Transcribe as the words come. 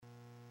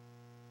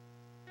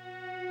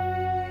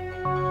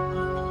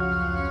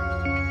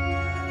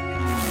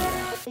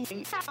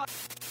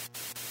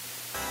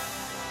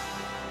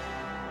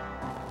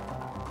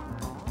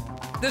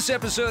This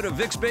episode of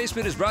Vic's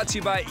Basement is brought to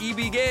you by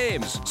EB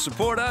Games.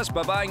 Support us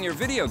by buying your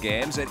video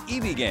games at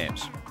EB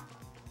Games.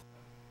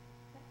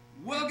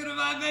 Welcome to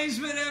my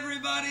basement,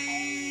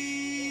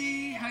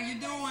 everybody! How you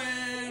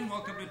doing?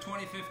 Welcome to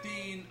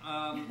 2015.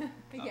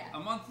 A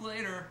month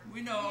later,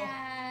 we know.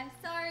 Yeah,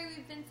 sorry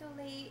we've been so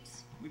late.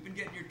 We've been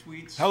getting your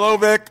tweets. Hello,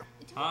 Vic.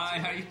 Hi,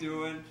 how you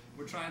doing?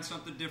 We're trying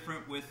something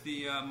different with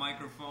the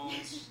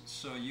microphones,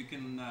 so you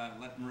can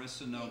let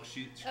Marissa know.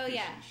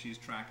 She's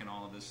tracking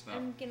all of this stuff.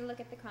 I'm going to look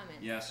at the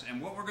comments. Yes,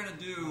 and what we're going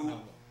to do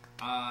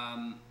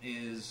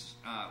is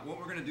what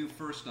we're going to do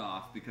first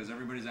off, because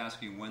everybody's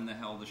asking when the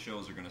hell the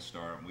shows are going to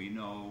start. We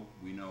know,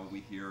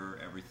 we hear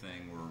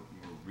everything. We're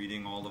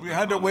reading all of. We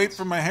had to wait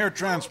for my hair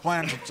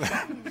transplant.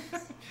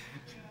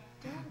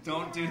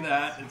 Don't do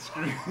that. It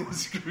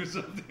screws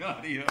up the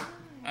audio.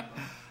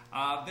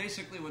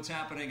 Basically, what's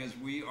happening is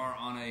we are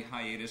on a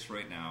hiatus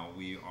right now.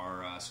 We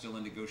are still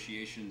in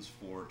negotiations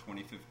for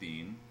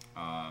 2015.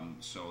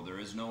 So there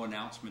is no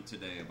announcement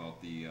today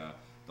about the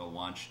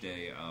launch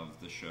day of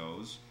the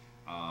shows.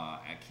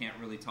 I can't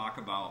really talk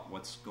about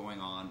what's going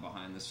on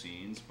behind the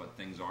scenes, but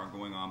things are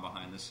going on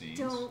behind the scenes.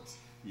 Don't.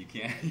 You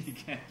can't.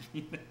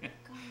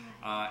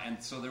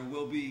 And so there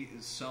will be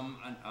some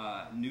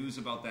news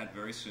about that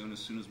very soon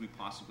as we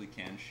possibly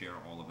can share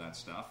all of that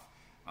stuff.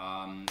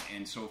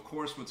 And so, of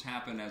course, what's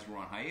happened as we're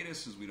on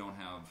hiatus is we don't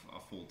have a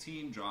full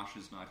team. Josh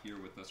is not here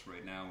with us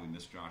right now. We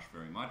miss Josh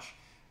very much.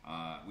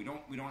 We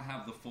don't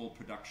have the full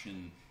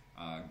production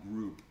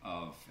group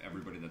of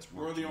everybody that's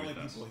working with us. We're the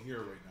only people here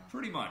right now.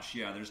 Pretty much,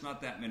 yeah. There's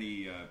not that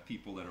many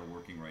people that are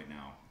working right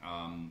now.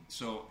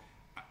 So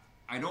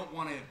I don't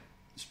want to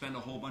spend a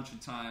whole bunch of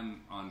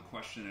time on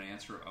question and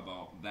answer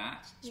about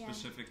that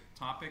specific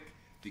topic,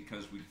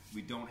 because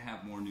we don't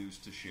have more news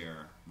to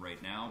share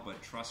right now.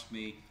 But trust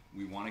me,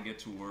 we want to get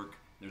to work.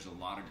 There's a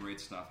lot of great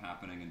stuff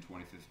happening in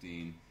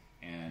 2015.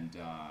 And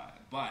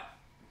but,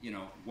 you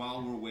know,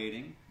 while we're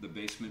waiting, the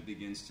basement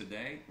begins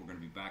today. We're going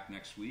to be back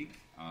next week.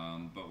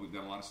 But we've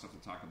got a lot of stuff to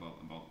talk about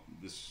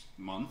this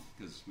month,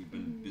 because we've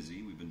been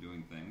busy. We've been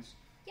doing things.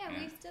 Yeah, and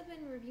we've still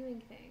been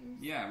reviewing things.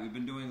 Yeah, we've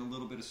been doing a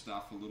little bit of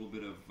stuff, a little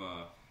bit of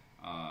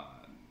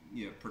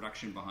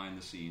production behind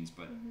the scenes,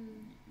 but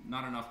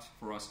not enough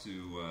for us to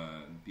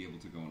be able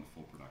to go into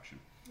full production.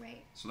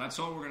 Right. So that's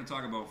all we're going to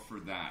talk about for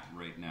that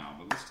right now.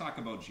 But let's talk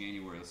about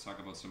January. Let's talk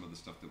about some of the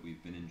stuff that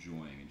we've been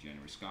enjoying in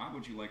January. Scott,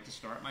 would you like to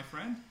start, my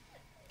friend?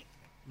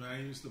 May I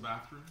use the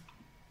bathroom?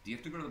 Do you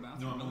have to go to the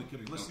bathroom? No, I'm only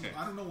kidding. Listen, okay.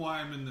 I don't know why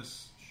I'm in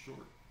this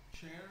short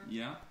chair.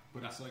 Yeah.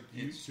 But it's like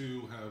you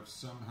two have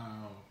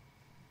somehow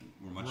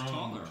we're much grown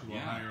taller to a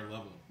higher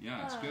level.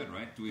 Yeah, it's good,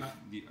 right?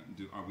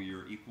 Are we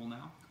your equal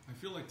now? I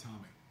feel like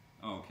Tommy.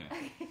 Oh,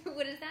 okay.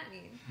 What does that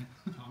mean?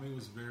 Tommy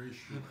was very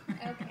short.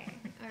 Okay,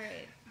 all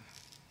right.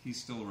 He's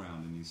still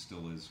around, and he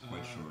still is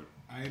quite short.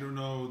 I don't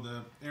know.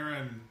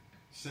 Aaron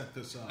set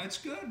this up. It's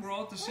good. We're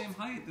all at the same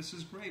height. This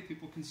is great.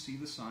 People can see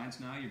the signs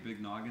now. Your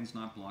big noggin's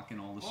not blocking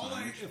all the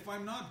signs. If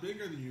I'm not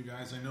bigger than you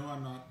guys, I know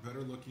I'm not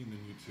better looking than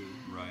you two.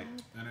 Right.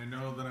 And I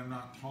know that I'm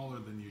not taller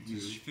than you two.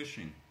 He's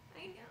fishing.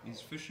 I know. He's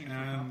fishing for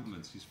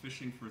compliments. He's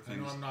fishing for things.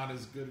 I know I'm not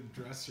as good a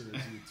dresser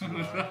as you two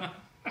are.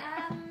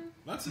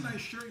 That's a nice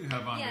shirt you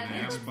have on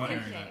today. That's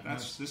Everybody.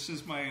 This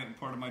is my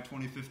part of my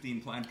 2015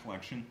 plant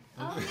collection.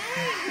 Oh,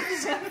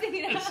 nice. Something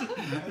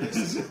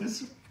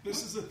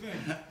This is the thing.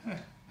 Can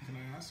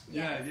I ask?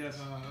 Yeah, yes.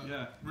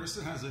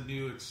 Marissa has a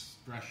new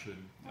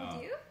expression. I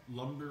do?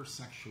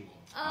 Lumbersexual.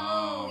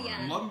 Oh,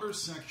 yeah.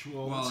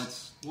 Lumbersexual. Well,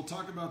 we'll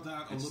talk about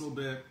that a little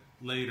bit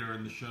later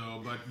in the show,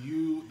 but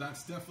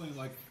that's definitely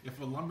like if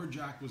a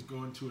lumberjack was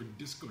going to a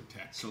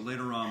discotheque. So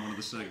later on, one of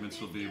the segments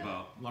will be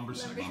about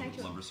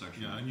Lumbersexual.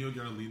 Yeah, and you're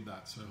going to lead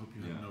that, so I hope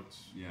you have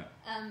notes. Yeah.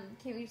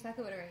 Can we just talk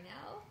about it right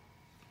now?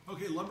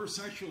 Okay,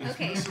 lumbersexual.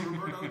 Okay. Mr.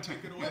 Roberto,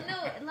 take it away. Well,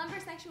 no,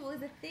 lumbersexual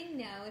is a thing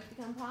now. It's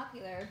become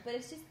popular, but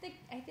it's just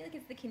I feel like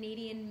it's the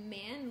Canadian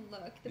man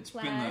look. It's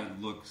been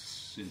the look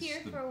since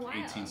here for a while.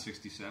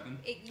 1867.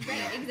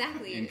 Right,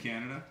 exactly. In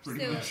Canada,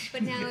 pretty much.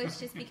 But now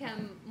it's just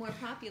become more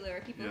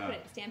popular. People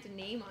stamped a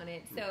name on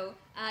it. So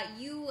I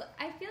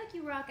feel like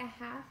you rock a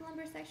half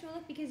lumbersexual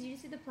look because you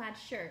just do the plaid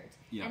shirt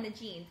and the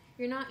jeans.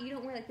 You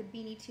don't wear like the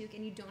beanie toque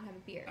and you don't have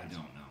a beard. I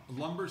don't know.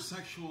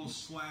 Lumbersexual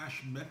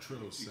 /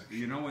 metrosexual.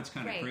 You know what's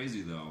kind of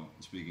crazy though?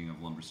 Speaking of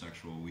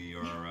lumbersexual, we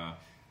are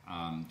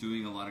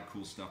doing a lot of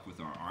cool stuff with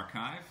our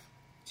archive.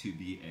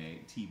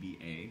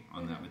 TBA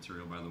on that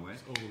material, by the way.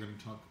 Oh, we're going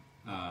to talk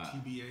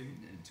TBA?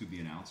 To be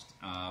announced.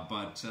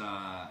 But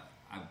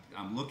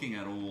I'm looking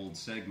at old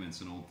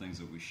segments and old things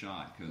that we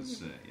shot,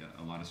 because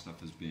a lot of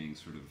stuff is being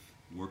sort of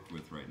worked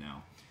with right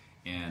now.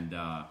 And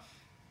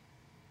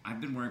I've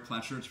been wearing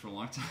plaid shirts for a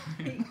long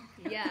time.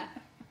 Yeah.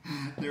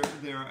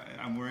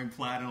 I'm wearing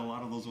plaid in a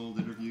lot of those old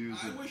interviews.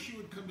 I wish you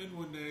would come in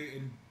one day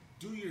and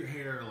do your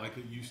hair like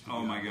it used to be.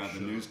 Oh my God,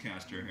 the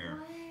newscaster hair.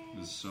 What? It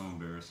was so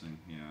embarrassing.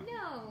 Yeah.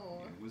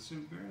 No. It was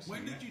embarrassing.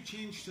 When did you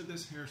change to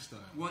this hairstyle?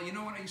 Well, you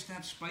know what? I used to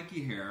have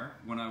spiky hair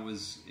when I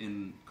was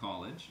in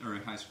college or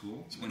in high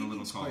school. So in a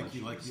little college.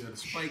 Spiky, like you had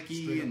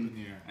spiky,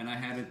 and I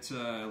had it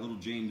a little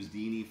James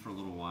Deany for a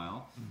little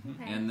while,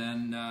 Okay. and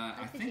then I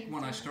That's the think James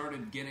when I Dean.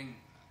 started getting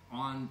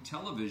on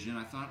television,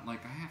 I thought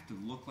like I have to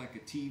look like a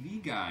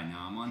TV guy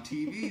now. I'm on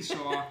TV,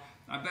 so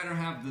I better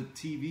have the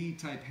TV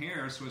type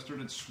hair. So I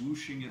started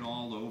swooshing it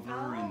all over.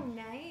 Oh, and,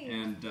 nice.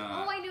 And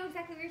I know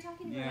exactly what you're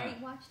talking about. yeah.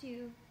 I watched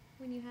you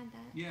when you had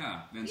that.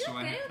 yeah, and You so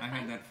look good, it was I had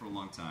fun. that for a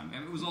long time,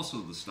 and it was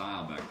also the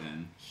style back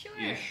then, Sure.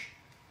 ish.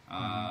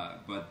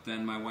 But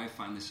then my wife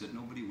finally said,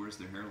 "Nobody wears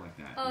their hair like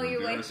that." Oh, You're your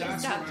wife embarrassing."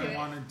 That's Stop what to I it.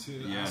 wanted to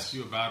Yes. ask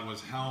you about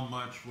was how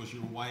much was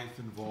your wife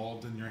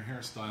involved in your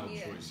hairstyle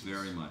Yeah. choices?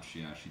 Very much,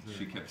 yeah.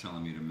 She kept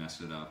telling me to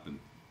mess it up and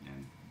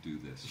do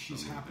this.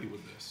 She's a little happy bit.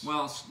 with this.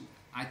 Well,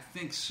 I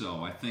think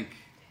so. I think,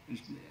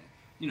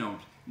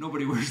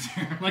 nobody wears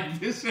their hair like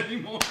this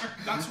anymore.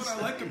 That's what I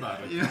like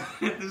about it. Yeah.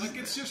 Like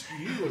it's just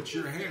you, it's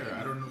your hair.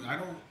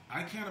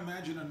 I can't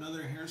imagine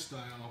another hairstyle.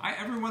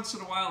 Every once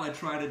in a while, I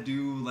try to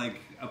do like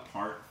a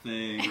part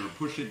thing or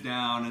push it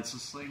down. It's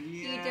just like,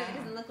 It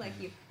doesn't look like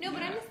you. No,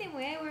 but I'm Yeah. the same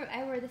way.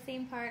 I wear the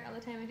same part all the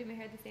time. I do my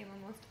hair the same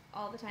almost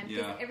all the time.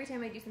 Because Yeah. every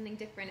time I do something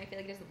different, I feel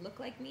like it doesn't look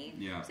like me.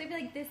 Yeah. So I feel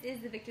like this is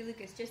the Victor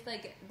Lucas. Just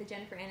like the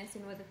Jennifer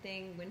Aniston was a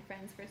thing when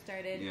Friends first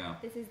started. Yeah.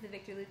 This is the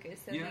Victor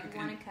Lucas. So Yeah, if you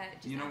want and to cut,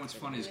 just you know ask what's for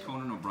funny is the-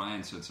 Conan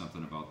O'Brien said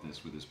something about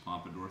this with his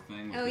pompadour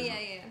thing. with Oh, his-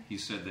 yeah. He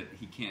said that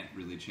he can't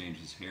really change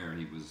his hair.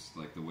 He was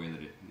like the way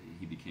that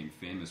he became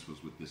famous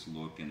was with this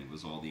look, and it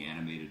was all the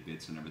animated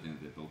bits and everything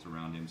that they built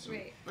around him. So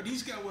Right. But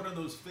he's got one of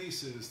those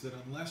faces that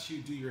unless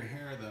you do your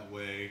hair that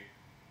way,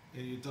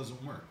 it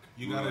doesn't work.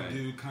 You got to Right.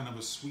 do kind of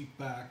a sweep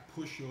back,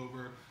 push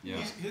over. Yeah.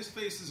 His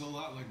face is a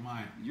lot like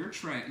mine. You're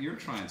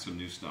trying some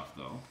new stuff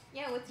though.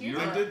 Yeah, what's your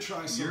You're- I did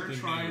try something You're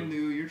trying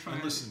new. You're trying.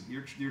 And listen,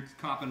 You're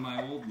copping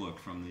my old look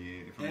from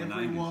the 90s.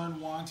 everyone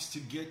wants to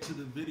get to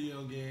the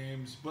video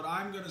games, but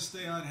I'm going to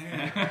stay on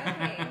hair.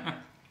 Okay.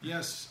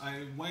 Yes,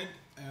 I went,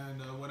 and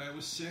when I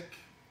was sick,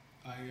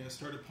 I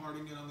started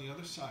parting it on the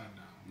other side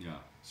now. Yeah.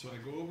 So I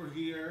go over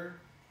here.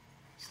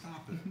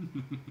 Stop it.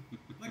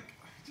 Like,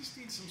 I just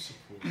need some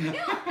support.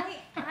 No,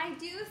 I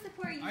do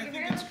support you. I Your think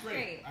hair it's looks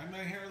great. My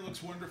hair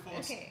looks wonderful.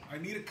 Okay. I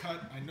need a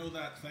cut. I know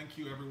that. Thank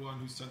you, everyone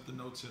who sent the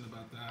notes in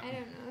about that. I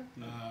don't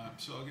know.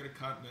 So I'll get a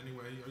cut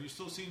anyway. Are you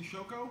still seeing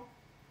Shoko?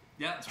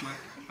 Yeah,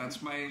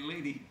 that's my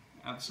lady.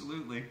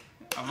 Absolutely.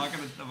 I'm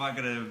not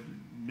gonna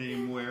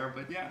name where,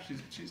 but yeah,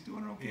 she's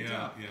doing an okay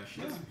job. Yeah,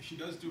 she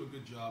does do a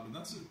good job, and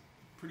that's a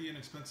pretty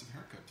inexpensive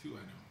haircut too. I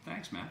know.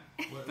 Thank man.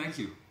 What Thank is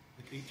you. it?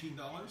 Like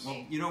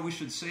 $18. Well, we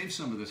should save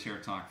some of this hair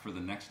talk for the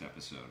next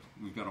episode.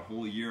 We've got a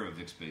whole year of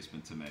Vic's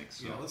Basement to make,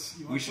 so Yeah, you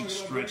we wanna should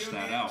talk about stretch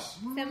video that out. games?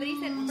 Somebody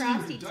said Let's see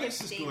frosty what Dice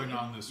tips. is going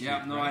on this Yeah,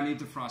 week. no, right? I need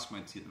to frost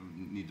my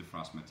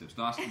tips.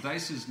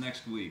 Dice is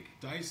next week.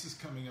 Dice is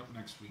coming up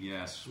next week.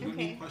 Yes. So we don't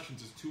Okay. need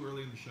questions. It's too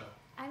early in the show.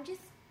 I'm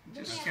just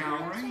Just looking at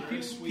your scouring.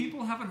 website.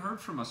 People haven't heard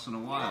from us in a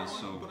while,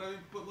 so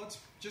But let's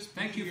just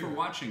thank be you for here,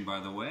 watching. By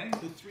the way,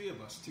 the three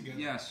of us together.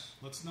 yes,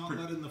 Let's not Pre-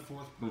 let in the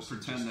fourth we'll person.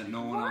 pretend just that be-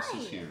 no one else Why?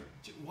 is here.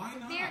 Why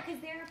not? Because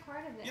they're a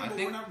part of it. Yeah, I but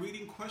think- we're not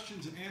reading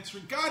questions and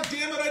answering. God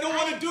damn it! I don't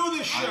want to do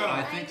this show.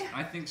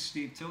 I think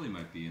Steve Tilley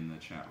might be in the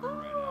chat room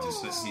right now.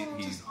 Just- he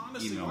Just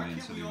honestly, emailed why me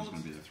and can't said we he was all, going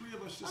to be the there. three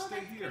of us, just Oh, stay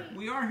that's here? great.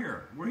 We are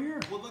here. We're here.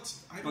 Well,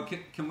 let's. But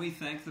can we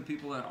thank the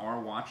people that are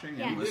watching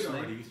Yeah. and We did listening?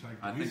 already. You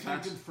thanked I him. You think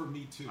thanked that's him for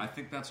me too. I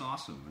think that's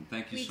awesome, and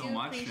thank you We so do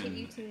much. appreciate And,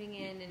 you tuning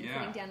in and yeah.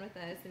 sitting down with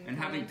us and having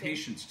commenting.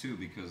 patience too,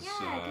 because Yeah,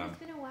 'cause it's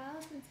been a while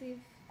since we've.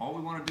 all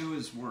we want to do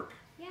is work.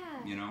 Yeah.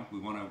 You know, we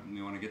want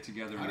to get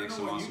together and I make don't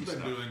some know what awesome you've been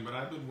stuff. doing, but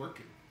I've been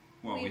working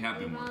Well, we have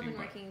been We've all working, been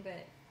but working,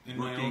 but in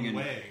my working own and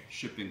way.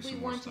 shipping we some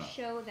more want to stuff.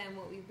 show them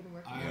what we've been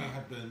working I on.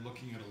 have been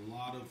looking at a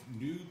lot of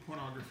new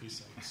pornography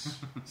sites,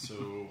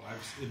 so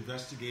I've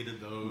investigated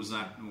those. Was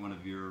that one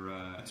of your?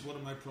 That's one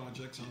of my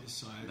projects on the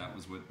side. That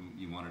was what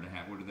you wanted to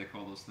have. What do they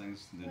call those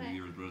things? The What? New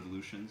Year's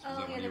resolutions? Was Oh,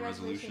 that yeah, one of the your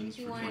resolutions.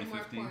 You for wanted more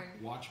 2015? porn.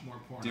 Watch more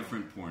porn.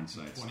 Different porn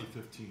sites.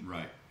 2015.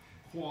 Right.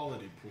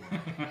 Quality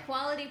porn.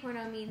 Quality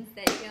porno means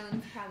that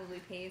Jones probably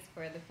pays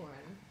for the porn.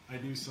 I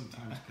do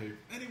sometimes pay.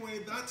 Anyway,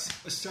 that's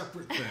a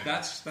separate thing.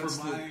 That's for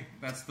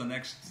that's the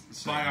next segment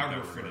that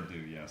we're biographer. going to do.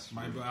 Yes,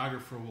 my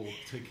biographer will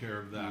take care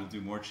of that. We'll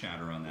do more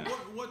chatter on that.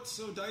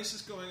 So Dice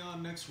is going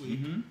on next week.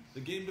 Mm-hmm. The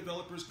Game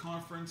Developers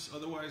Conference,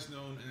 otherwise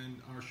known in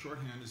our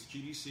shorthand as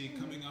GDC,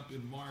 coming up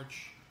in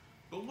March.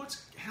 But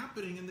what's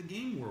happening in the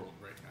game world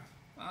right now?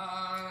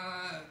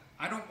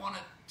 I don't want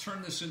to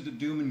turn this into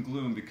doom and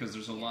gloom because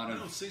there's a lot of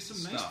No, say some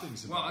stuff. nice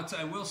things Well, about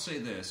I will say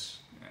this,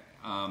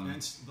 And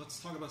let's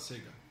talk about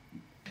Sega.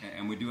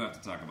 and we do have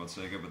to talk about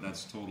Sega, but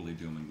that's totally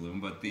doom and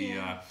gloom. But the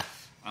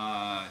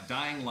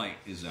Dying Light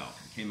is out.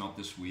 It came out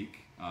this week.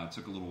 It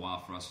took a little while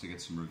for us to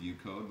get some review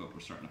code, but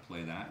we're starting to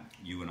play that.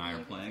 You and I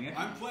are playing it.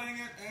 I'm playing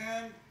it,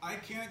 and I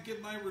can't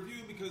give my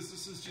review because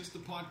this is just a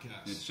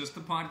podcast. It's just a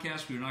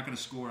podcast. We're not going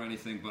to score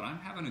anything, but I'm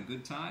having a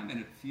good time, and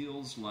it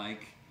feels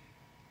like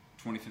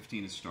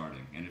 2015 is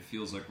starting, and it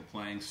feels like we're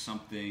playing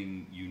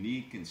something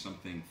unique and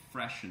something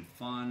fresh and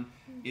fun.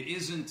 It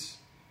isn't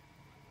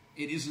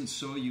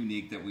so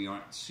unique that we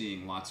aren't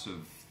seeing lots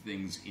of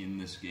things in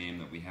this game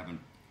that we haven't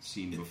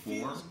seen before. It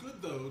feels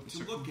good, though,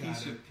 to look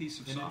at it. Piece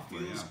of and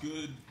software, it feels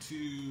good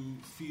to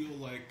feel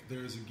like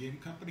there's a game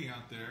company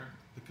out there.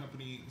 The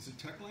company, is it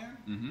Techland?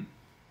 Mm-hmm.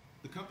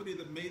 The company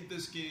that made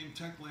this game,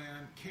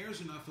 Techland, cares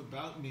enough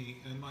about me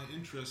and my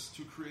interests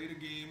to create a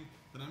game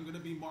that I'm going to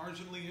be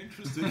marginally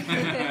interested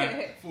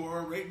in.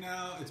 For right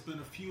now, it's been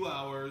a few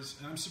hours,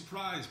 and I'm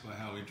surprised by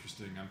how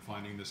interesting I'm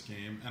finding this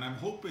game, and I'm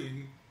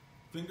hoping,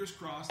 fingers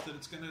crossed, that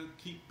it's going to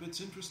keep its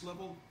interest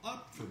level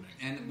up for me.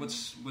 And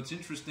what's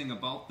interesting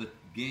about the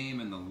game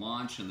and the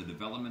launch and the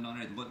development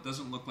on it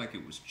doesn't look like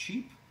it was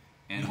cheap.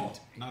 And no,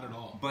 not at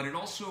all. But it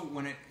also,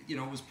 when it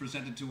was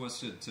presented to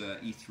us at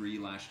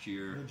E3 last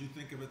year. What did you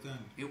think of it then?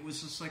 It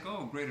was just like,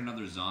 oh, great,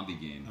 another zombie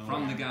game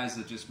from the guys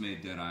that just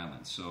made Dead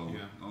Island. So,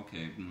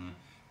 okay.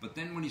 But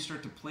then when you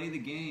start to play the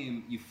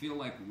game, you feel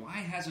like, why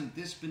hasn't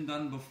this been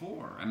done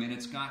before? I mean,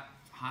 it's got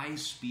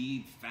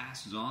high-speed,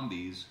 fast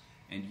zombies,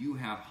 and you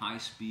have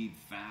high-speed,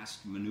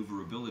 fast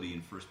maneuverability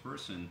in first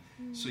person.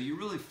 So you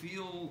really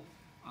feel...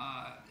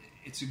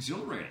 it's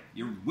exhilarating.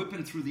 You're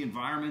whipping through the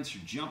environments.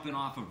 You're jumping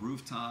off of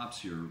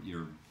rooftops.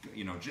 You're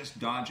just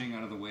dodging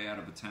out of the way out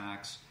of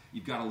attacks.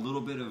 You've got a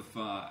little bit of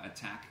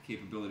attack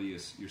capability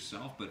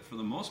yourself, but for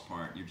the most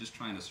part, you're just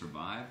trying to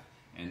survive.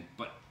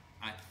 But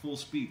at full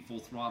speed, full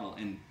throttle.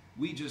 And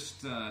we just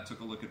took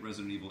a look at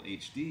Resident Evil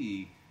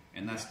HD,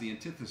 and that's the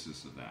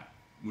antithesis of that.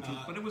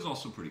 But it was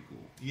also pretty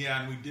cool. Yeah,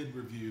 and we did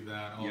review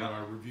that, although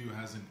our review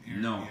hasn't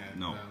aired yet.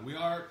 No. We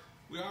are.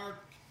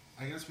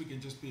 I guess we can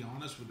just be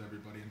honest with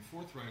everybody and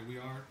forthright. We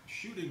are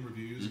shooting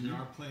reviews. We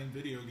are playing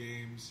video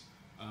games.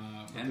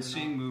 And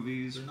seeing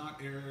movies. They're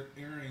not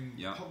airing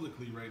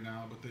publicly right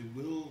now, but they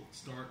will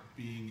start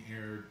being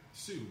aired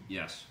soon.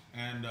 Yes.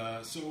 And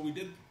so we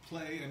did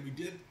play and we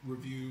did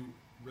review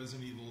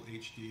Resident Evil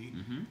HD.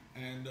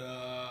 And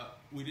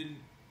we didn't...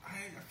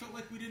 I felt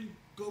like we didn't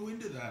go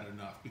into that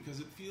enough because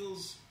it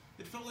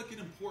felt like an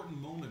important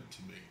moment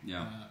to me.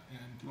 Yeah.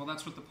 Well,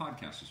 that's what the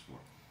podcast is for.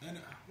 And,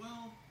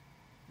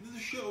 there's a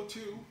show,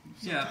 too.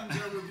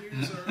 Sometimes our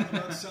reviews are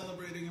about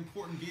celebrating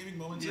important gaming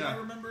moments. And I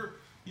remember,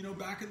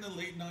 back in the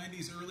late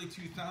 90s, early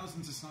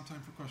 2000s, it's not time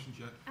for questions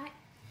yet.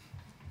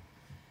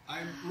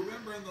 I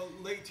remember in the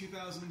late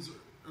 2000s,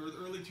 or the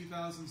early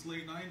 2000s,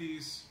 late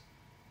 90s,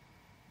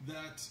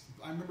 that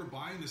I remember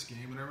buying this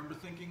game, and I remember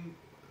thinking,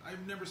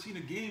 I've never seen a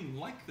game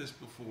like this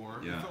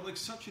before. Yeah. It felt like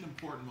such an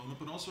important moment,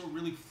 but also a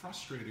really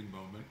frustrating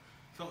moment.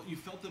 You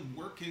felt it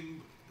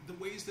working, the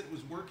ways that it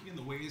was working and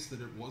the ways that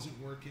it wasn't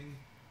working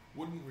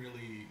wouldn't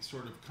really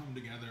sort of come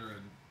together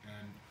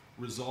and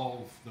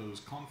resolve those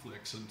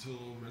conflicts until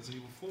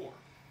Resident Evil 4.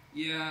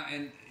 Yeah,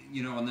 and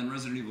then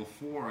Resident Evil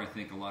 4, I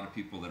think a lot of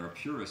people that are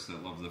purists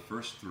that love the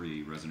first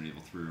three Resident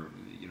Evil 3,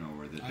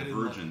 or the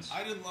Divergence.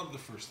 I didn't love the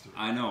first three.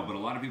 I know, but a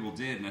lot of people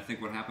did, and I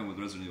think what happened with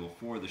Resident Evil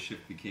 4, the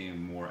shift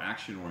became more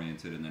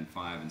action-oriented, and then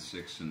 5 and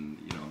 6, and,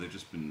 they've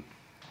just been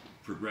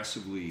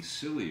progressively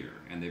sillier,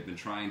 and they've been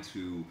trying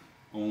to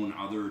own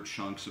other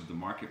chunks of the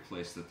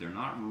marketplace that they're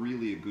not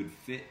really a good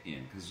fit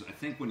in. Because I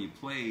think when you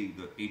play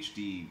the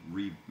HD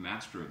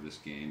remaster of this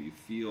game, you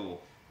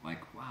feel like,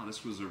 wow,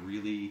 this was a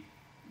really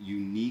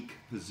unique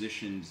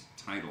positioned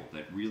title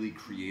that really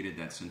created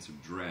that sense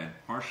of dread,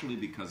 partially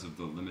because of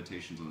the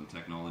limitations on the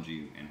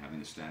technology and having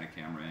the static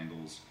camera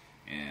angles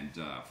and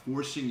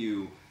forcing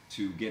you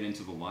to get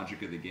into the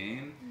logic of the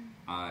game.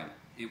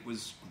 It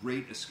was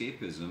great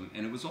escapism,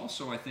 and it was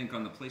also, I think,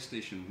 on the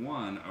PlayStation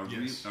 1,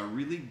 a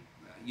really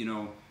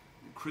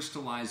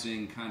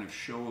crystallizing kind of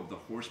show of the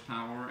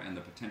horsepower and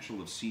the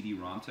potential of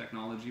CD-ROM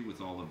technology with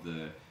all of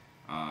the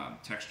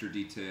texture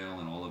detail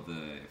and all of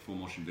the full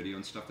motion video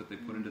and stuff that they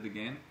put into the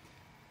game.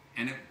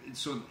 And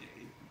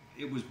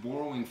it was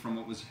borrowing from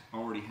what was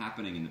already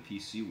happening in the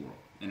PC world.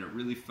 And it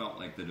really felt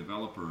like the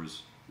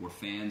developers were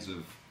fans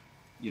of,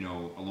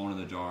 Alone in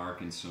the Dark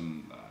and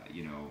some,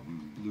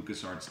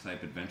 LucasArts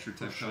type adventure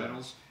type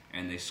titles.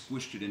 And they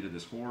squished it into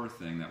this horror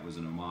thing that was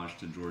an homage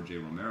to George A.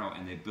 Romero.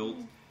 And they built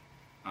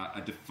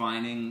a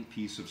defining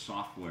piece of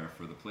software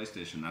for the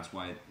PlayStation. That's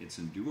why it's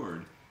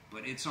endured.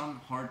 But it's on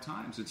hard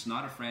times. It's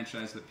not a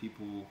franchise that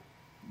people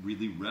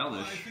really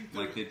relish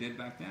like they did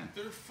back then.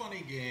 They're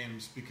funny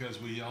games because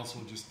we also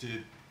just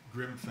did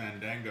Grim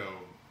Fandango,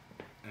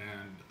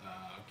 and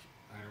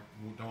I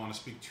don't want to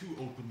speak too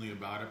openly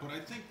about it, but I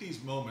think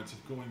these moments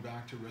of going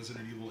back to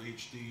Resident Evil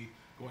HD,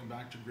 going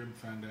back to Grim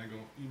Fandango,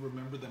 you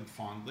remember them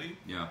fondly.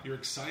 Yeah. You're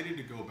excited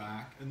to go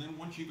back, and then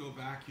once you go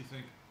back, you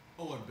think,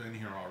 oh, I've been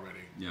here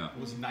already. Yeah.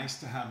 It was nice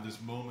to have this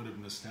moment of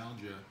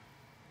nostalgia.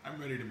 I'm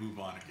ready to move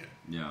on again.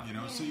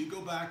 Yeah. So you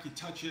go back, you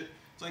touch it.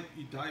 It's like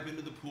you dive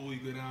into the pool, you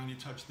go down, you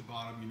touch the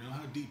bottom, you know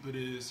how deep it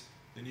is.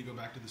 Then you go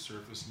back to the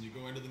surface and you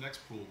go into the next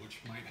pool,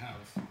 which might have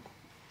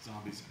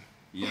zombies in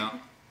it. Yeah.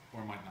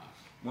 Or might not.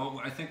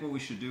 Well, I think what we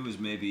should do is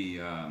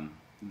maybe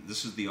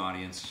this is the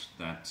audience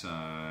that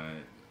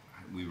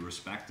we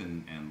respect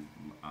and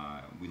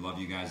we love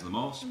you guys the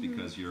most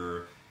because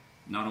you're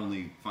not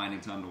only finding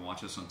time to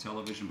watch us on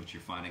television, but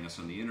you're finding us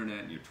on the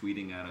internet, and you're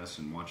tweeting at us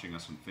and watching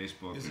us on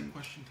Facebook. Is it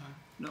question time?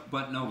 No,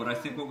 but I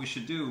think what we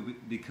should do,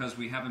 because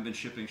we haven't been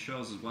shipping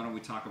shows, is why don't we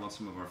talk about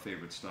some of our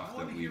favorite stuff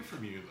that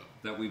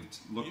we've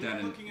looked at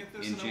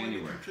in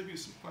January. Contribute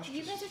some questions.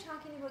 You guys are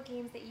talking about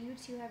games that you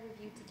two have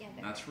reviewed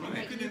together. That's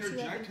right. You can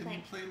interject. Have you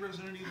played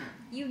Resident Evil?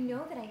 You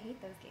know that I hate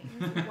those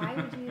games. Why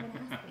would you even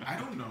ask me? I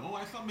don't know.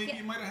 I thought maybe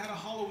you might have had a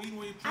Halloween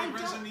where you played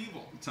Resident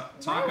Evil.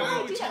 Why would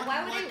I do that?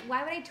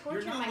 Why would I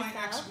torture myself? You're not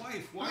my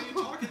ex-wife. Why are you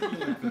talking to me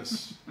like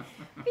this?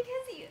 Because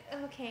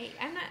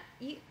I'm not.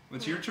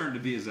 It's your turn to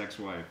be his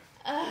ex-wife.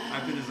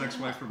 I've been his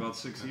ex-wife for about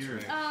 6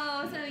 years.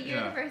 Oh, so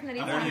you're the person that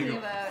he's talking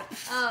about.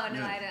 Oh,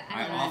 no, I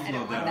don't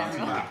want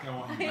that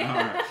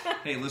role.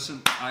 Hey,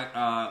 listen,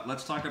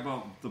 let's talk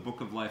about the Book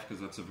of Life, because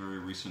that's a very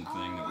recent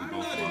thing that we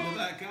both love.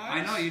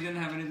 I know, you didn't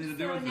have anything to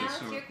do with this.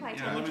 So now it's your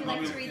question. Would you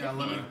like to read the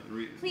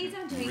feed? Please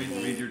don't do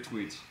anything. Read your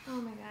tweets.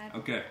 Oh, my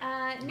God. Okay.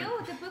 No,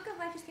 the Book of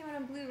Life just came out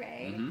on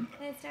Blu-ray. And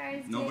it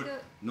stars Diego...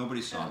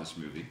 Nobody saw this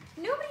movie.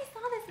 Nobody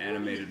saw this movie.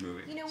 Animated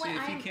movie. You know what? See,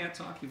 if he can't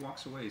talk, he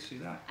walks away. See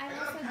that? I'm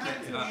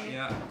so guilty.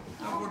 Yeah.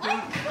 No, we're doing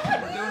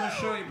a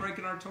show. You're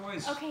breaking our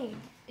toys. Okay.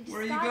 Where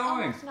are you going?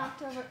 Almost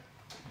knocked over.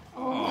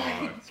 Oh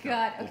my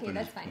God. Okay,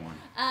 that's fine.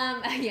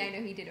 Yeah, I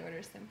know he did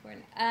order some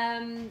porn.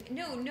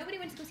 No, nobody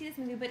went to go see this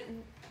movie, but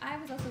I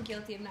was also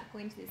guilty of not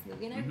going to this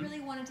movie, and I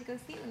really wanted to go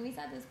see it when we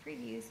saw those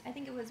previews. I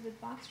think it was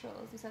with Box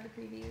Trolls. We saw the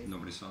previews.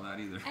 Nobody saw that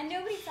either. And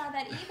nobody saw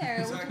that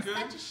either, which is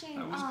such a shame.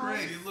 That was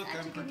great. See, look,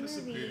 I'm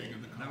participating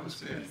in the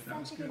conversation. That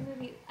was good. Such a good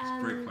movie. It's a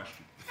great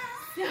question.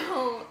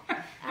 So,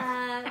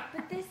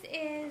 but this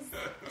is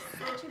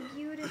such a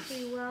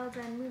beautifully well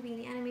done movie.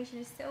 The animation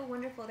is so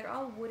wonderful. They're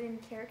all wooden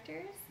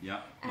characters.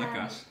 Yeah, like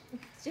us.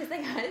 Just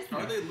like us.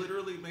 Are they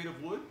literally made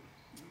of wood?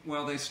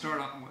 Well, they start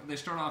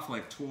off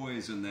like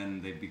toys, and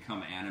then they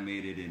become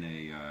animated in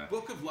a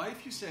Book of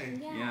Life. You say?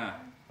 Yeah.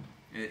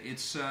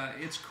 It's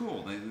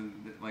cool.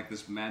 Like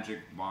this magic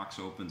box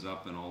opens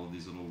up, and all of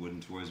these little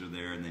wooden toys are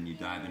there, and then you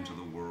dive into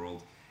the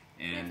world.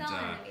 And it's all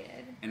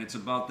animated. And it's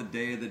about the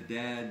Day of the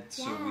Dead,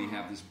 so we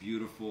have this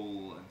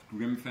beautiful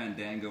Grim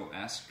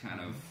Fandango-esque kind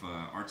of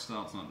art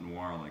style. It's not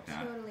noir like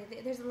that. Totally.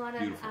 There's a lot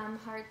of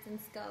hearts and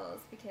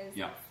skulls, because it's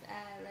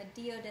La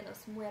Dia de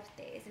los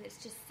Muertes, and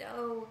it's just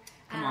so...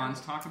 Come on,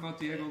 let's talk about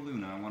Diego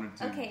Luna. I wanted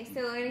to... Okay,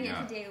 so I'm going to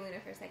get to Diego Luna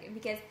for a second,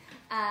 because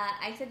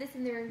I said this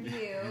in the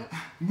review.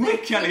 Muy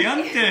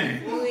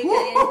caliente! Muy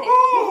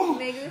caliente.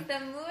 Me gusta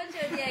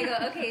mucho, Diego.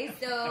 Okay,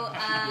 so...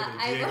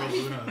 Diego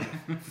Luna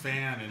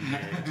fan in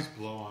here. Just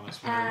blow on us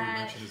whenever we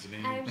mention his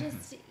name. I've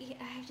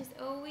just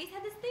always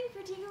had this thing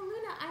for Diego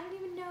Luna. I don't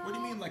even know. What do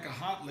you mean, like a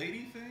hot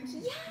lady thing?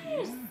 Yes!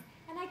 Yeah.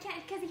 And I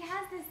can't, because he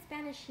has this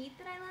Spanish heat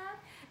that I love.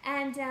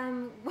 And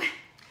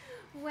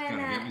when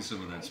gotta get me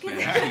some of that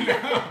Spanish heat.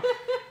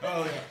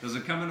 Oh, yeah. Does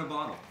it come in a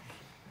bottle?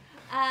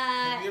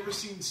 Have you ever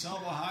seen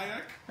Salma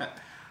Hayek? Ha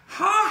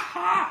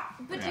ha!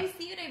 But do you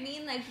see what I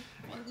mean? Like,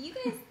 you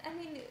guys, I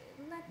mean,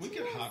 Latinos, we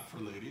get hot for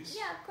ladies.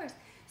 Yeah, of course.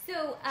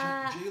 So,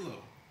 J-Lo.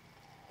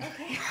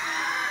 Okay.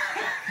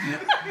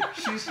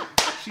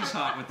 she's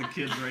hot with the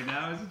kids right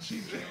now, isn't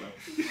she, J-Lo?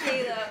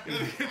 J-Lo.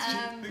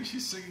 I think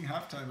she's singing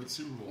halftime at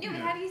Super Bowl. No,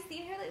 but have you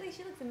seen her lately?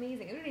 She looks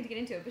amazing. I don't need to get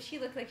into it, but she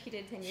looks like she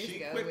did 10 years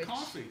ago. She quit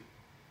coffee.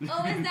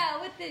 Oh, is that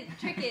what the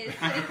trick is?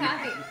 Quitting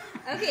coffee.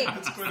 Okay,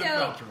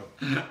 so...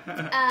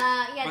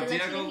 but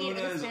Diego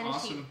Luna is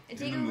awesome.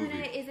 Diego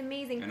Luna is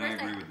amazing. And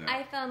first, I agree with that.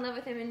 I fell in love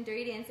with him in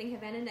Dirty Dancing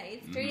Havana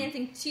Nights. Dirty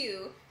Dancing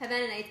 2,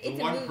 Havana Nights. It's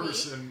the a movie. one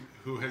person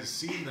who has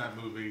seen that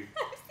movie,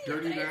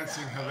 Dirty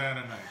Dancing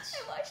Havana Nights.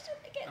 I watched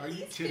it again. Are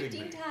you kidding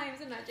 15 me? times.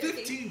 I'm not joking.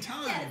 15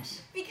 times?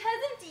 Yes,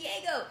 because of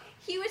Diego.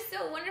 He was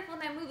so wonderful in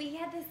that movie. He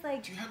had this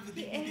like... Do you have the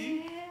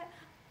DVD?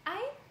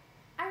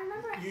 I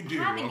remember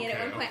having it at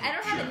one point. I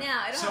don't have it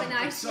now. I don't have it now.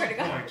 I swear to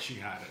God. At some point she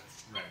had it.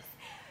 Right.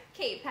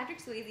 Okay, Patrick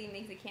Swayze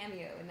makes a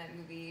cameo in that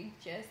movie.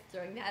 Just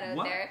throwing that out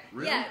what? there.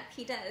 Really? Yeah,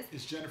 he does.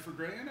 Is Jennifer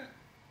Grey in it?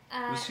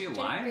 Was he alive?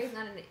 Jennifer Grey's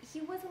not in it. He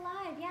was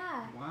alive,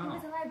 yeah. Wow. He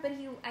was alive, but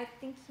I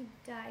think he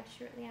died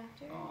shortly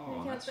after.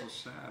 Oh, that's so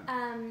sad.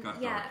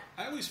 Got dark.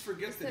 I always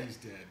forget that he's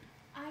dead.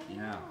 I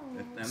know.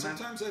 And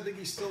sometimes I think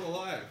he's still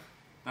alive.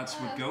 That's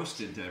what Ghost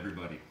did to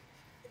everybody.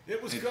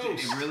 It was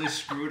Ghost. It really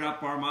screwed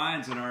up our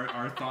minds and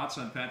our thoughts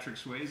on Patrick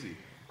Swayze.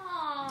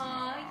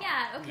 Aww,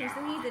 yeah. Okay,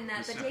 so he's in that.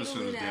 This but Diego episode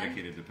Luna, is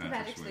dedicated to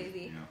Patrick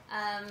Swayze.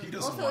 Yeah.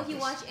 Also, if you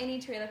watch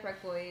any Trailer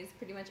Park Boys,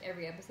 pretty much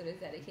every episode is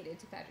dedicated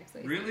to Patrick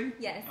Swayze. Really?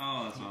 Yes.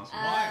 Oh, that's awesome.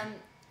 Why?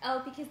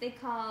 Oh, because they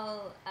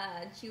call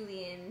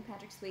Julian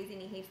Patrick Swayze,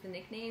 and he hates the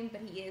nickname,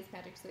 but he is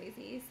Patrick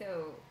Swayze,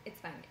 so it's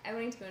fine. I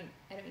don't need to go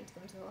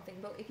into the whole thing,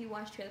 but if you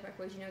watch Trailer Park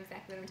Boys, you know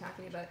exactly what I'm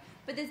talking about.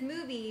 But this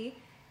movie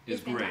is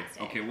great.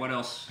 Fantastic. Okay, what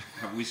else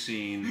have we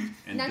seen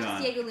and Not done?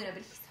 Not just Diego Luna,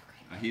 but he's so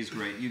great. He's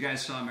great. You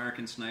guys saw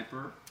American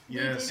Sniper?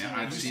 Yes,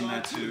 I've seen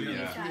that too.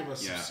 Yeah, 3 of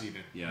us have seen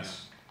it.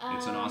 Yes.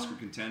 It's an Oscar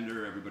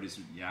contender. Everybody's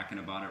yakking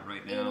about it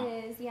right now.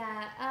 It is,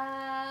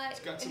 yeah.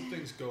 It's got some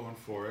things going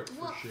for it,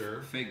 for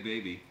sure. Fake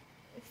baby.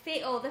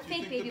 The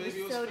fake baby was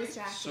so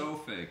distracting. So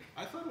fake.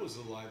 I thought it was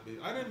a live baby.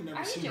 I didn't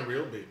never seen a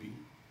real baby.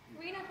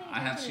 Were you not paying attention? I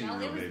have seen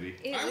Real Baby.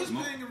 I was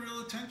paying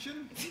real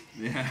attention.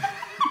 Yeah.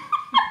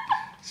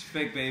 It's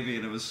Fake Baby,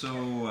 and it was so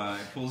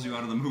it pulls you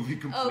out of the movie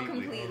completely. Oh,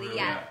 completely,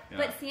 yeah.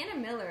 But Sienna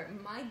Miller,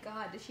 my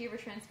God, did she ever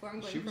transform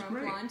going from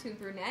blonde to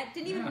brunette?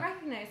 Didn't even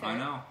recognize her. I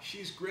know.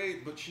 She's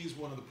great, but she's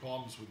one of the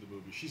problems with the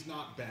movie. She's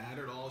not bad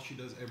at all. She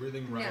does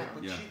everything right,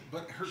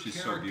 but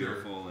she's character, so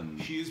beautiful,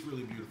 and she is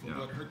really beautiful.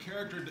 But her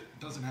character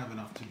doesn't have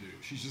enough to do.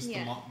 She's just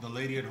the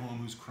lady at home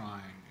who's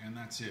crying, and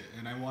that's it.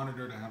 And I wanted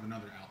her to have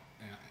another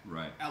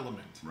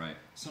element,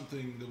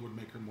 something that would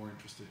make her more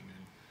interesting. And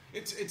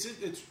it's.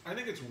 I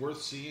think it's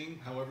worth seeing.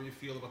 However you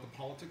feel about the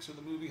politics of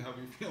the movie, however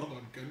you feel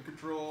about gun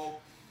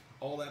control,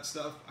 all that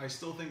stuff, I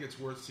still think it's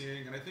worth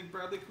seeing. And I think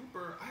Bradley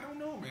Cooper, I don't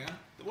know, man.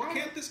 What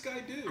can't this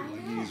guy do?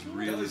 He's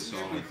really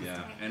solid,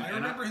 And I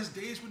remember his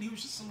days when he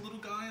was just a little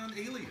guy on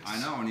Alias. I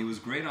know, and he was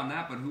great on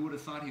that, but who would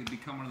have thought he would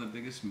become one of the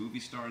biggest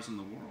movie stars in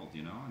the world,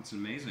 you know? It's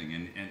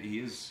amazing. And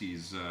he's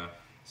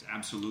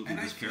absolutely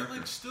this character. And I feel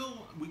like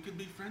still we could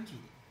be friends with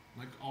him.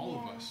 Like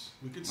all of us.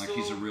 We could like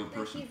still, he's a real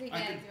person.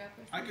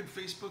 I could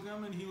Facebook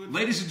him and he would...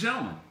 Ladies and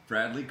gentlemen,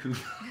 Bradley Cooper.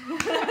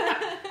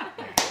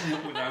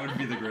 That would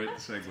be the great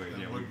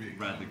segue.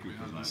 Bradley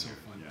Cooper's not so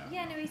fun.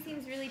 Yeah, no, he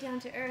seems really down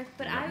to earth.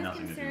 But I was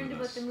concerned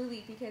about the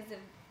movie because of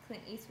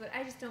Clint Eastwood.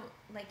 I just don't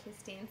like his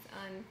stance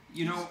on...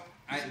 You know...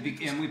 and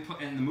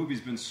the movie's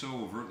been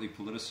so overtly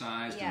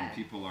politicized, and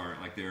people are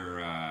like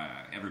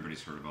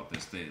everybody's heard about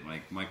this. They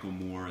like Michael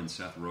Moore and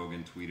Seth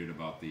Rogen tweeted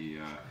about the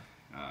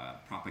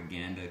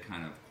propaganda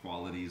kind of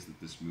qualities that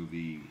this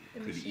movie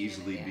could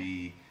easily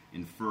be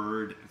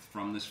inferred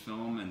from this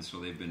film, and so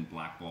they've been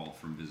blackballed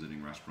from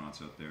visiting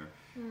restaurants out there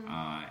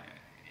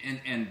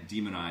and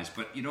demonized.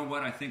 But you know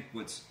what? I think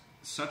what's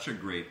such a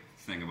great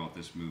thing about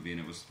this movie, and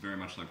it was very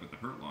much like with The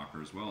Hurt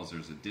Locker as well, is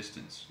there's a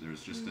distance.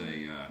 There's just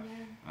the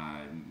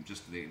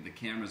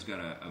camera's got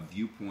a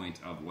viewpoint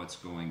of what's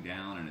going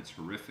down, and it's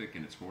horrific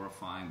and it's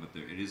horrifying, but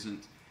it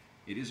isn't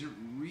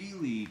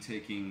really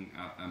taking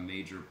a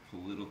major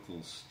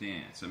political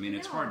stance. I mean,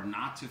 it's hard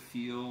not to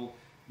feel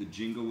the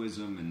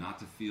jingoism and not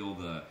to feel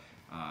the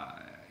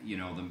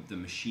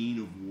machine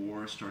of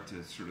war start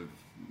to sort of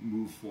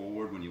move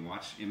forward when you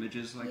watch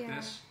images like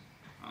this.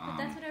 But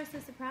that's what I was so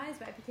surprised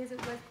by, because it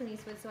was Clint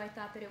Eastwood, so I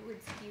thought that it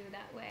would skew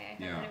that way.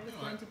 I thought that it was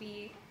going to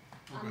be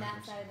on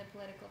that side of the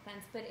political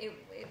fence, but it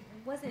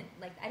wasn't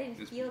like, I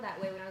didn't feel that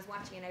way when I was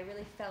watching it. I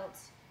really felt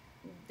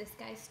this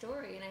guy's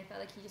story, and I felt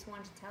like he just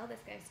wanted to tell this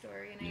guy's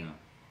story, and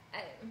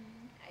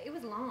it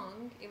was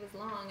long,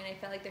 and I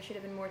felt like there should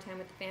have been more time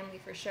with the family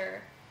for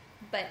sure.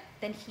 But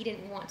then he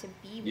didn't want to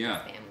be with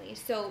his family,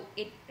 so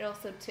it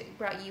also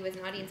brought you as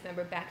an audience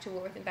member back to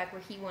Warworth and back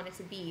where he wanted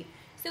to be.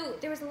 So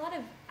there was a lot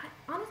of...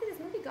 honestly, this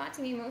movie got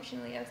to me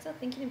emotionally. I was still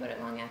thinking about it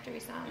long after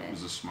we saw it. It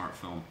was a smart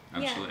film,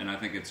 absolutely, and I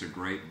think it's a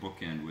great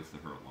bookend with The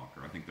Hurt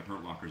Locker. I think The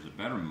Hurt Locker is a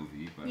better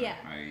movie, but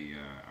I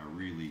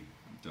really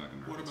dug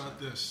American What about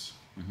this?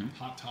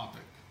 Hot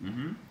topic.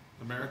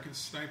 American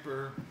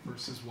Sniper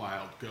versus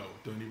Wild. Go.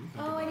 Don't even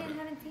think about it. I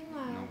haven't seen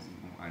Wild. No,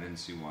 I didn't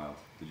see Wild.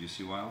 Did you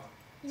see Wild?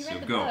 You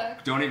read the go.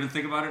 book. Don't even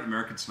think about it.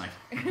 American Sniper.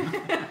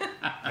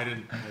 I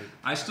didn't.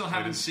 I still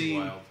haven't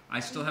seen. I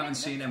still haven't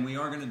seen, and we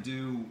are going to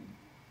do.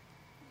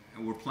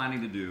 We're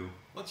planning to do.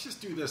 Let's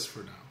just do this for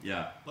now.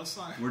 Yeah. Let's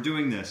not. We're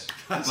doing this,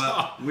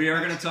 but we are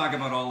going to talk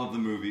about all of the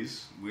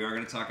movies. We are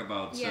going to talk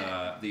about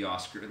the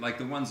Oscar, like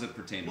the ones that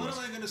pertain to us.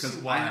 What am I going to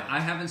see? I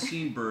haven't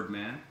seen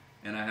Birdman,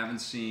 and I haven't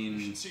seen.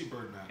 You should see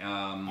Birdman.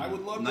 I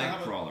would love to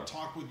have a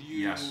talk with you.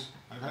 Yes.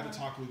 I've had a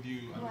talk with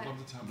you. I would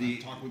love to have a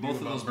talk with you about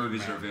Both of those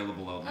movies Birdman. are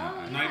available out now.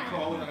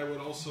 Nightcrawler, I would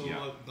also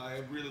love. I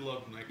really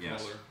love Nightcrawler.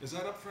 Yes. Is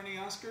that up for any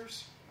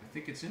Oscars? I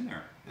think it's in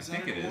there. Is I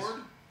think that an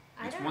award?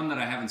 It's one that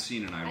I haven't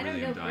seen, and I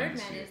really am dying to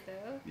see. Birdman is,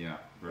 though. Yeah,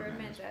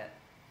 Birdman's up.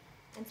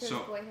 And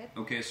so is Boyhood.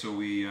 Okay, so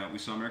we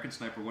saw American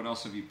Sniper. What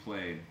else have you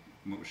played?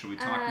 Shall we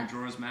talk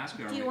Majora's Mask?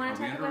 Do you want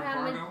to talk about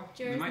how Majora's Mask?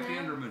 We might be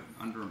under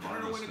embargo. I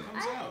don't know when it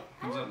comes out.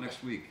 It comes out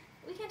next week.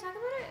 We can't talk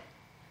about it?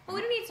 Well,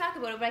 we don't need to talk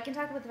about it, but I can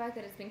talk about the fact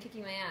that it's been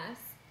kicking my ass.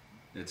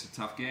 It's a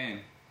tough game.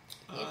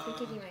 It's been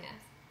kicking my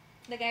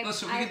ass.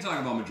 Listen, we can talk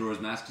about Majora's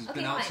Mask. It's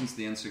been out since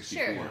the N64.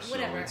 Sure,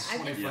 whatever. It's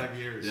 25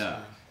 years.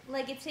 Yeah.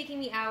 Like, it's taking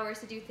me hours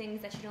to do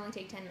things that should only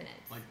take 10 minutes.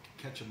 Like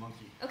catch a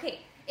monkey. Okay,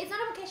 it's not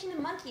about catching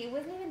the monkey. It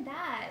wasn't even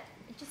that.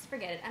 Just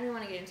forget it. I don't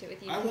want to get into it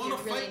with you. I want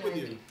to fight with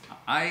you.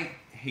 I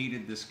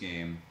hated this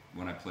game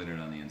when I played it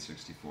on the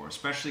N64,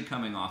 especially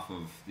coming off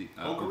of the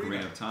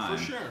Ocarina of Time,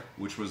 for sure.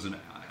 Which was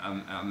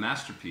a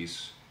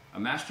masterpiece. A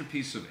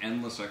masterpiece of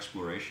endless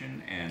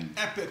exploration and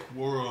epic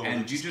world.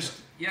 And you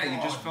just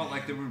felt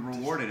like they were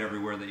rewarded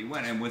everywhere that you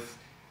went. And with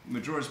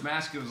Majora's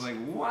Mask, it was like,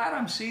 what?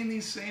 I'm seeing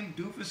these same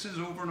doofuses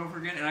over and over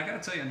again. And I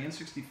got to tell you, on the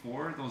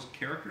N64, those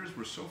characters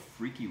were so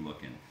freaky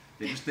looking.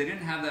 They didn't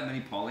have that many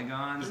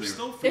polygons. They're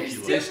still freaky.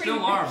 They still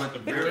are,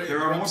 but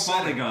there are more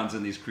polygons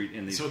in these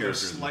characters. So they're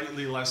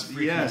slightly less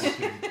freaky. Yes,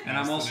 and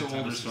I'm also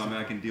older, so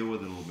I can deal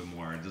with it a little bit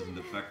more. It doesn't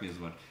affect me as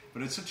much.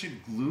 But it's such a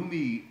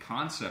gloomy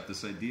concept,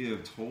 this idea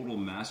of total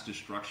mass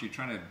destruction. You're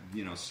trying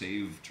to,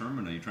 save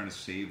Termina. You're trying to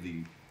save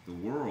the the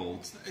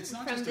world. It's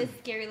not from just this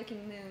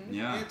scary-looking moon.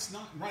 Yeah, it's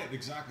not right.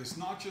 Exactly. It's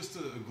not just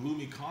a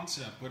gloomy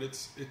concept, but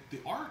the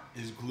art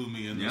is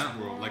gloomy in this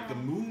world. Yeah. Like the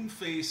moon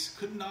face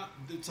could not.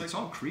 It's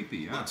all creepy.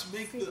 Yeah. Let's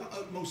make the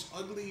most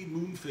ugly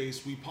moon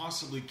face we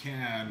possibly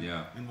can.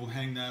 Yeah. And we'll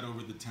hang that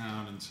over the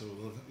town, and so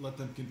let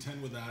them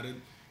contend with that.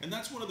 And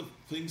that's one of the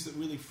things that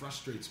really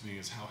frustrates me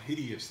is how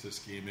hideous this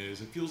game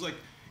is. It feels like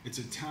it's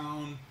a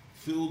town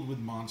filled with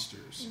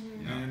monsters,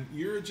 and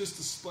you're just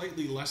a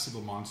slightly less of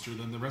a monster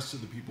than the rest of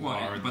the people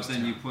are. But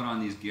then you put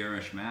on these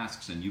garish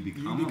masks and you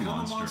become a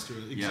monster.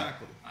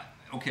 Exactly. Yeah.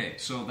 Okay,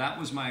 so that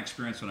was my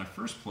experience when I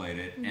first played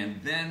it,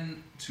 and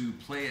then to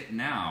play it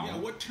now. Yeah,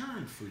 what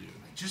turned for you?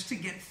 Just to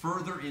get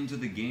further into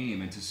the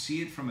game and to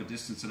see it from a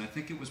distance, and I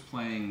think it was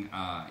playing,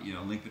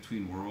 Link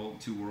Between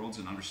Two Worlds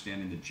and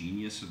understanding the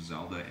genius of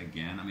Zelda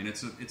again. I mean,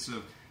 it's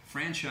a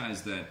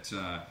franchise that.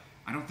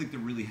 I don't think there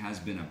really has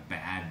been a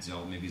bad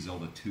Zelda, maybe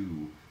Zelda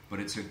 2,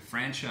 but it's a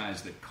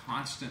franchise that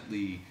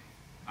constantly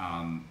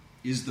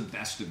is the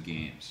best of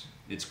games.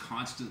 It's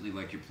constantly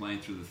like you're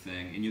playing through the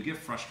thing, and you get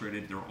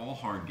frustrated. They're all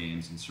hard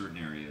games in certain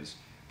areas,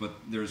 but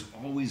there's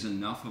always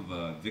enough of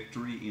a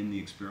victory in the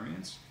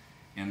experience.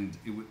 And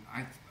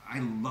I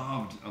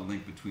loved A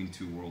Link Between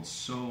Two Worlds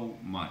so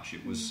much.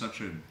 It was such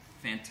a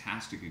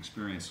fantastic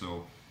experience.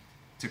 So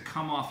to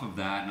come off of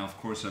that, and of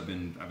course I've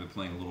been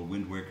playing a little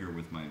Wind Waker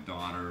with my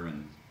daughter,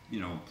 and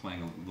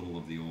playing a little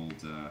of the old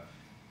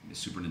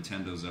Super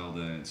Nintendo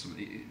Zelda. And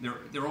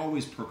they're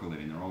always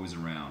percolating. They're always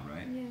around,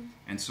 right? Yeah.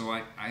 And so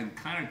I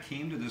kind of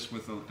came to this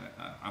with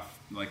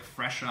like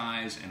fresh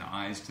eyes and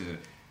eyes to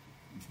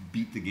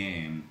beat the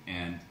game.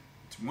 And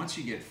once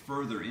you get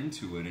further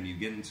into it and you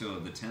get into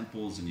the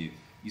temples and you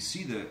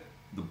see the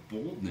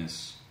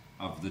boldness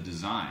of the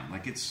design.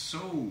 Like, it's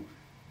so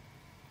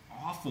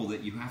awful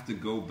that you have to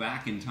go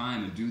back in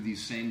time and do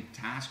these same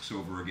tasks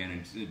over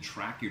again and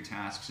track your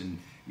tasks, and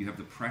you have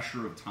the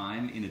pressure of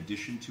time in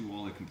addition to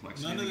all the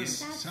complexity. None of this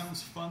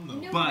sounds fun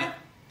though. But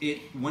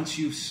once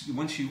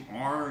you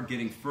are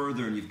getting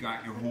further and you've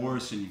got your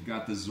horse and you've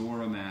got the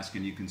Zora mask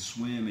and you can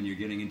swim and you're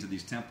getting into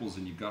these temples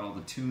and you've got all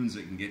the tunes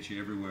that can get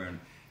you everywhere, and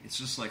it's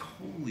just like,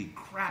 holy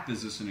crap,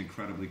 is this an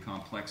incredibly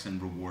complex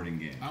and rewarding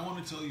game. I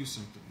want to tell you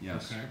something.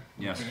 Yes. Okay?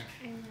 Yes.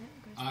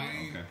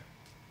 Okay.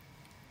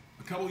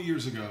 A couple of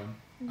years ago,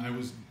 I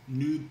was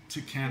new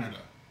to Canada.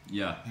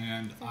 Yeah.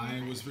 And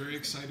I was very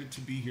excited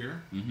to be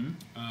here. Mm-hmm.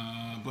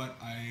 But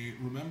I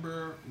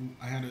remember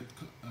I had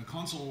a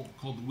console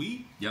called the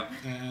Wii. Yep.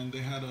 And they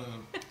had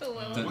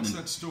what's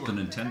that store? The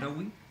Nintendo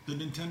Wii? The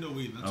Nintendo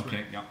Wii, that's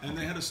right. Yep. And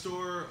they had a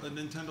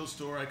Nintendo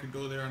store. I could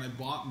go there, and I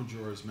bought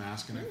Majora's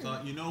Mask, and I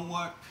thought, you know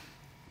what?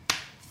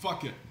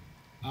 Fuck it.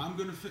 I'm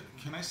going to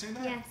Can I say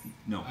that? Yes.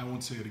 No. I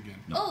won't say it again.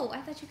 No. Oh, I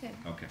thought you could.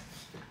 Okay.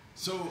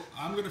 So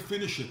I'm going to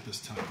finish it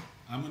this time.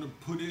 I'm going to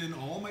put in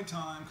all my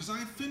time, because I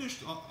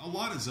finished a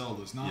lot of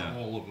Zeldas, not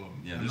all of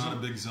them. Yeah, I'm not a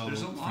big Zelda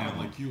fan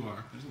like you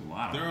are. There's a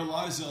lot of There them. are a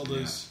lot of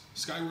Zeldas. Yeah.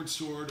 Skyward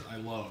Sword, I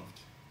loved.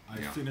 I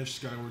Yeah. finished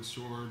Skyward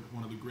Sword,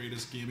 one of the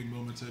greatest gaming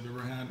moments I've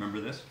ever had.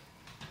 Remember this?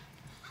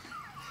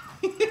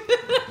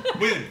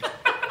 Win.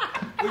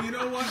 But you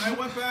know what? I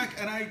went back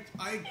and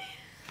I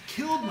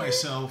killed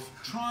myself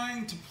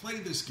trying to play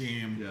this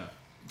game. Yeah.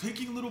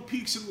 Taking little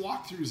peeks and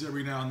walkthroughs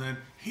every now and then,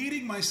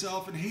 hating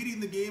myself and hating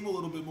the game a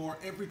little bit more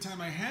every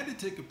time I had to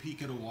take a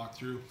peek at a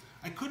walkthrough.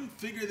 I couldn't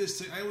figure this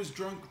thing. I was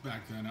drunk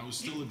back then. I was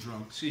still a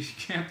drunk. So you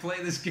can't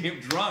play this game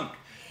drunk.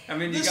 I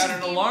mean, you got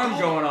an alarm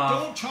going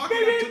off. Don't chalk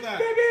it up to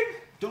that.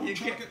 Don't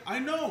chalk it. I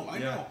know.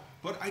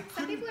 But I couldn't.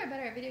 Some people are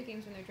better at video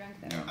games when they're drunk,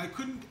 though. Yeah.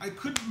 I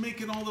couldn't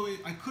make it all the way.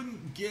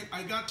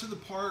 I got to the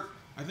part.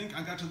 I think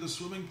I got to the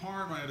swimming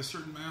part where I had a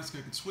certain mask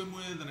I could swim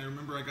with, and I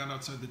remember I got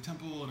outside the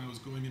temple and I was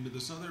going into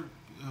this other.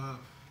 I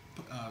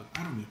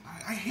don't know.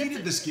 I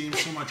hated this game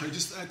so much. At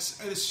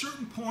a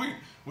certain point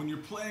when you're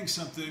playing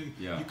something,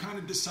 you kind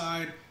of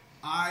decide,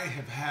 I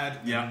have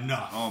had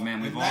enough. Oh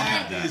man, we've all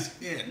had that. That is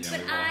it. Yeah,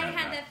 but I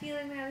had that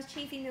feeling when I was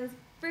chasing those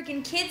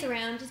freaking kids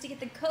around just to get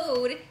the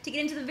code to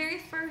get into the very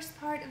first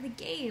part of the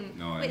game.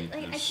 No, I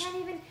can't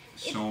even.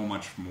 So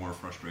much more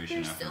frustration.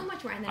 There's after. So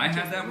much more. I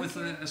had that with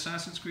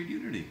Assassin's Creed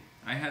Unity.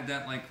 I had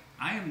that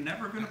I am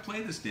never going to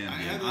play this damn game.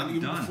 I had that I'm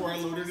even done. before I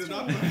loaded it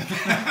up.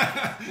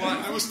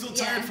 Well, I was still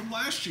tired from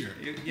last year.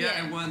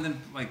 And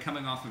then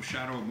coming off of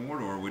Shadow of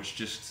Mordor, which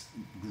just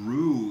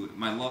grew.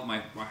 My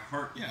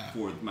heart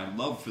for my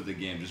love for the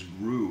game just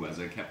grew as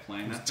I kept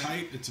playing. It's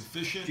tight. It's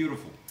efficient.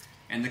 Beautiful.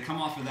 And to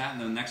come off of that,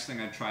 and the next thing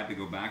I tried to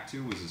go back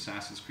to was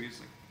Assassin's Creed. It's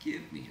like,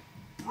 give me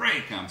a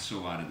break. I'm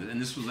so out of it.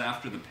 And this was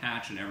after the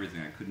patch and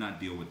everything. I could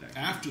not deal with that.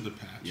 After the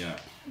patch. Yeah.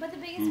 But the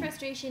biggest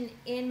frustration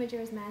in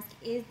Majora's Mask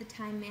is the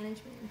time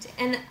management.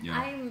 And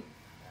I'm...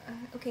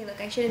 okay, look,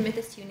 I should admit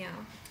this to you now.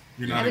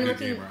 You're not a good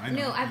gamer. I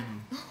know. No,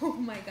 oh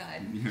my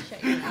God.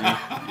 Shut your mouth.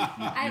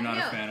 You're not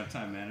a fan of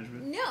time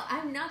management? No,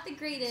 I'm not the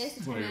greatest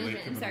at time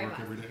management. I'm sorry,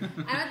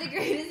 Mom. I'm not the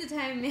greatest at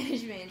time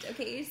management.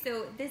 Okay,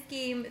 so this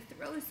game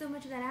throws so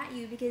much of that at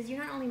you because you're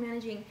not only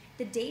managing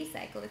the day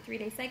cycle, the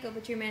 3-day cycle,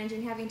 but you're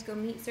managing having to go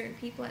meet certain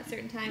people at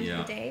certain times of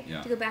the day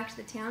to go back to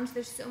the town. So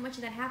there's so much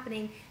of that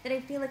happening that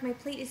I feel like my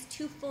plate is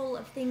too full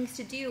of things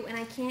to do, and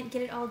I can't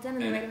get it all done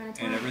in the right amount of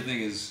time. And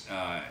everything is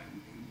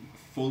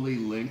fully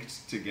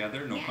linked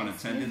together, no pun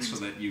intended, so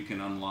that you can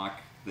unlock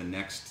the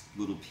next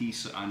little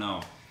piece. I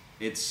know.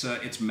 It's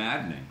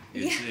maddening.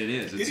 It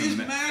is. It is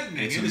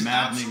maddening. It's a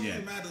maddening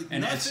game.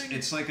 And Nothing.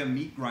 it's like a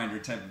meat grinder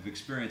type of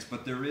experience,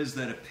 but there is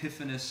that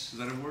epiphanous, is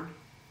that a word?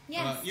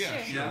 Yes,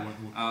 sure.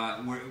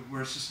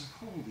 Where it's just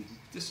like, holy,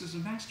 this is a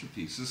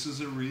masterpiece. This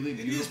is a really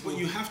beautiful... It is, but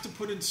you have to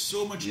put in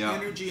so much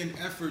energy and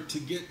effort to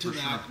get to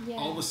that. Sure.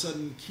 All of a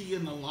sudden, key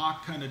in the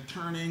lock kind of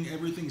turning,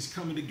 everything's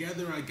coming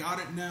together. I got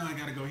it now. I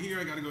got to go here.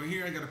 I got to go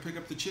here. I got to pick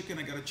up the chicken.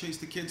 I got to chase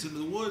the kids into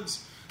the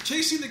woods.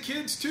 Chasing the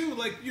kids, too.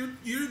 Like,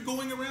 you're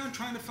going around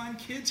trying to find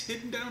kids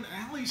hidden down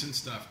alleys and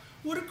stuff.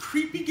 What a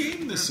creepy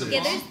game this is.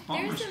 Yeah, there's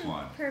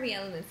some pervy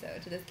elements, though,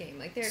 to this game.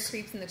 Like, there are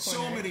creeps in the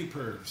corner. So many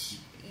pervs.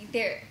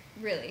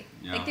 Really.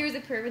 Yeah. Like, there was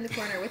a perv in the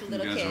corner with a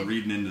little kid. You guys are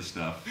reading into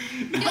stuff.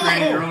 You're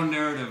creating your own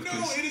narrative.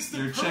 No, it is the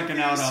you're checking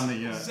out on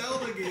the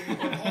Zelda game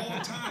of all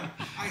time.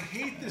 I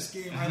hate this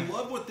game. I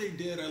love what they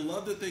did. I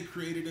love that they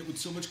created it with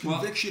so much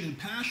conviction and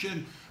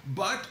passion,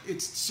 but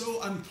it's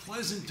so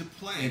unpleasant to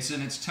play.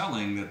 It's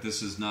telling that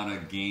this is not a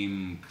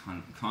game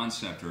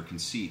concept or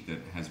conceit that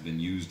has been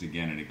used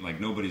again. And like,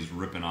 nobody's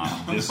ripping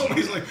off this.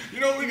 Nobody's like, you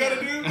know what we got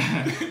to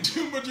do?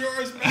 Do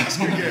Majora's Mask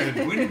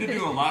again. We need to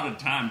do a lot of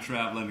time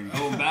traveling and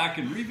going back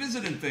and revisiting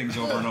things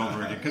over and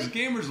over again, because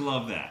gamers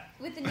love that.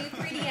 With the new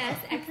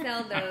 3DS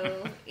XL,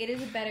 though, it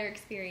is a better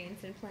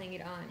experience than playing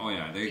it on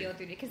the old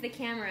 3D, because the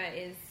camera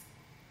is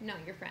not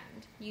your friend.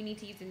 You need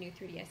to use the new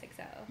 3DS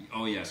XL.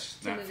 Oh, yes,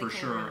 that for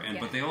sure.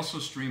 But they also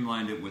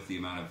streamlined it with the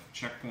amount of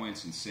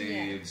checkpoints and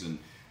saves, and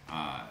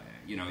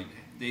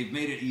they've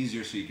made it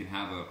easier so you can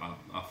have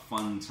a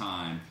fun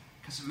time.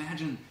 Because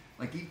imagine,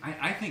 like,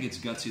 I think it's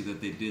gutsy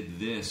that they did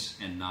this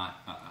and not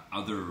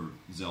other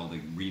Zelda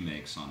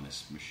remakes on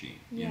this machine,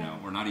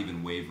 or not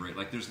even wavering.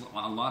 Like, there's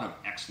a lot of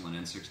excellent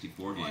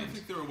N64 games. I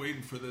think they were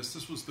waiting for this.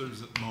 This was their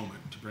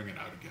moment to bring it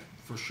out again,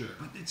 for sure.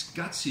 But it's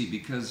gutsy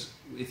because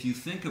if you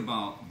think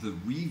about the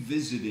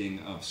revisiting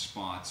of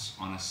spots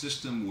on a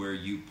system where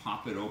you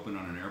pop it open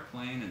on an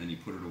airplane and then you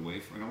put it away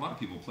from... a lot of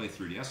people play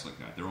 3DS like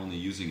that. They're only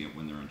using it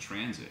when they're in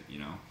transit,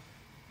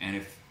 And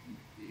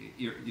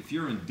if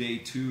you're in day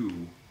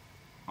 2...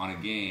 on a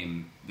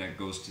game that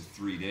goes to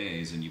 3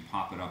 days and you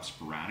pop it up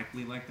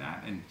sporadically like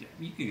that, and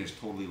you can get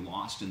totally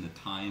lost in the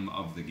time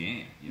of the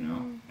game,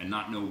 and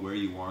not know where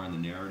you are in the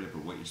narrative or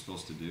what you're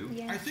supposed to do.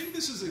 Yes. I think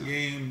this is a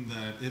game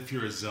that if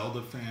you're a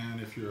Zelda fan,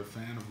 if you're a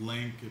fan of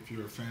Link, if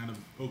you're a fan of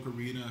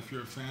Ocarina, if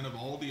you're a fan of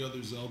all the other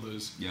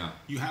Zeldas,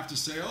 you have to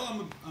say,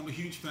 I'm a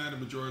huge fan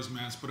of Majora's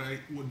Mask, but I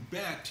would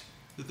bet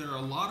that there are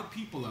a lot of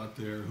people out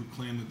there who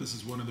claim that this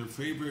is one of their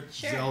favorite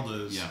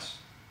Zeldas. Yes.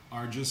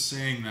 Are just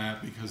saying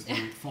that because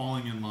they're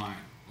falling in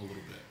line a little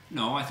bit.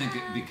 No, I think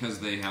because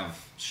they have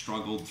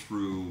struggled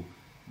through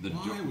the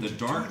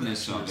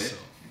darkness of it.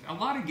 A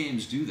lot of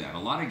games do that. A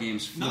lot of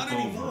games flip over.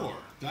 Not anymore.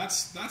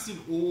 That's an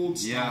old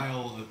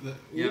style.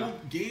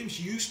 Old games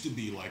used to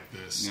be like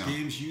this. Yeah.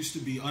 Games used to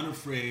be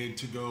unafraid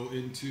to go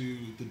into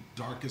the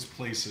darkest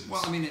places.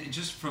 Well, I mean,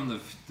 just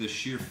from the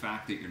sheer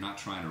fact that you're not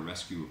trying to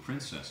rescue a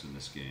princess in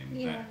this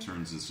game, that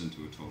turns this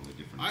into a totally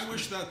different I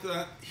wish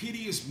that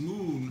hideous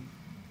moon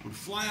would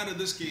fly out of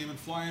this game and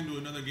fly into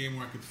another game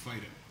where I could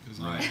fight it. Because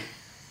I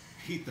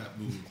hate that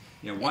moon.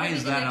 Yeah, why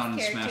is that on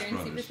Smash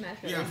Brothers?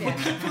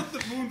 Put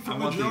the moon for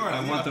Majora.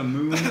 I want the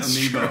moon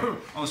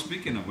amiibo. Oh,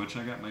 speaking of which,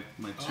 I got my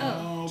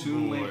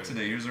Toon Link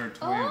today. Here's our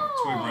toy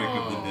break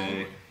of the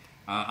day.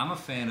 I'm a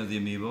fan of the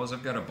amiibos.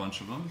 I've got a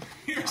bunch of them.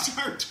 Here's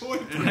our toy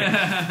break.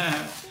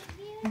 I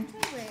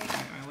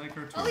like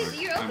our toy break. Oh,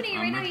 you're opening it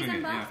right now. He's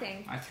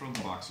unboxing. I throw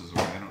the boxes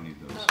away. I don't need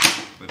those.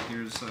 But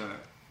here's,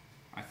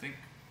 I think...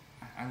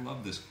 I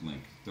love this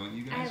Link, don't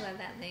you guys? I love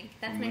that Link.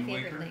 That's my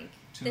favorite Link.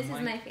 This is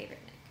my favorite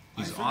Link.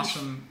 He's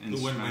awesome in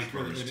Smash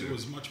Brothers, too. It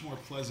was much more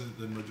pleasant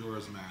than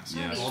Majora's Mask.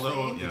 Yes.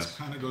 Although it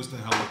kind of goes to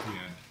hell at the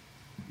end.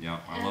 Yeah,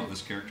 I love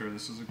this character.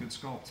 This is a good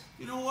sculpt.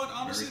 You know what?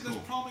 Honestly,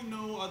 there's probably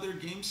no other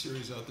game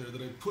series out there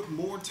that I put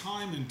more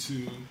time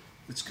into.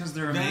 It's because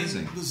they're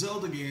amazing. The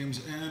Zelda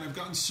games, and I've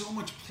gotten so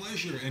much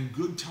pleasure and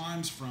good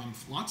times from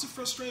lots of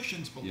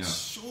frustrations, but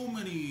so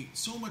many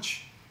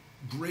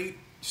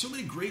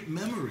great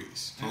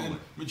memories. Totally. And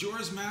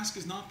Majora's Mask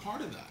is not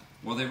part of that.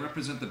 Well, they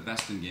represent the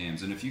best in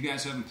games. And if you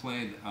guys haven't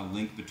played A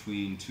Link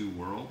Between Two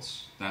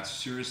Worlds, that's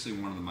seriously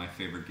one of my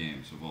favorite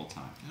games of all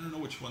time. I don't know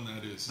which one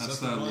that is. That's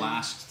the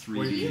last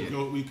 3D.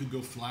 Where we could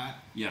go flat?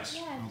 Yes.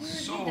 Yeah,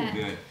 so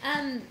good.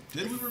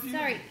 Did we review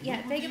Sorry,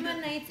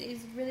 Vagabond Nights is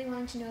really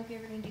wanting to know if you're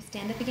ever going to do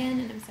stand-up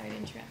again, and I'm sorry to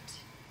interrupt.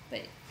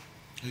 But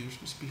you're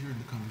supposed to be here in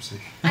the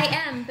conversation. I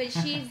am, but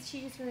she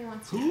just really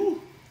wants to.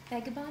 Who?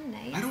 Vagabond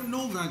Nights? I don't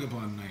know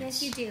Vagabond Nights.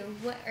 Yes, you do.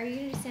 What are you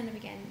going to stand up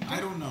again? I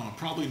don't know.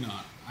 Probably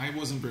not. I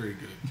wasn't very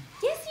good.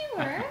 Yes, you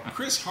were.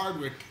 Chris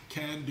Hardwick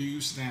can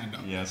do stand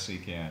up. Yes, he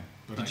can.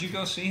 But Did you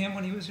go see him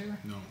when he was here?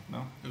 No.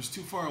 No? It was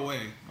too far away.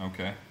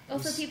 Okay.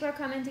 Also, people are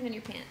commenting on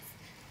your pants.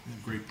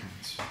 Great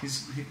pants.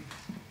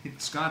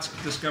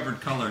 Scott's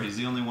discovered color. He's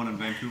the only one in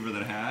Vancouver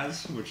that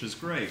has, which is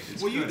great.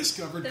 It's well, good. you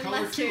discovered The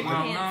color mustard too.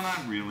 Well, pants.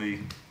 no, not really.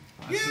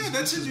 Yeah,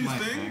 that's a new my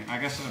thing. I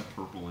guess I have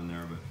purple in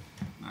there, but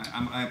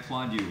I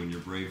applaud you and your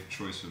brave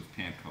choice of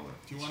pant color.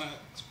 Do you want to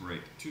It's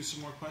great. do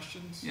some more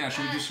questions? Yeah,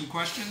 should we do some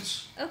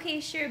questions?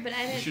 Okay, sure, but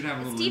I We should have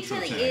a little Steve intro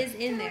Tilly tag. is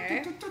in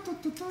there.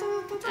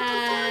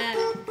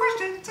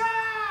 Question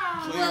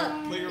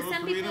time! Play your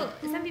Some ocarina?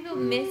 some people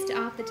missed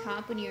off the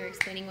top when you were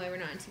explaining why we're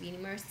not on TV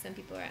anymore. So some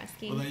people are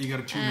asking. Well, then you got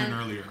to tune in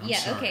earlier. I'm yeah,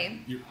 sorry. okay.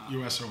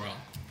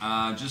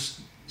 USOL.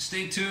 Just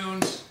stay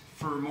tuned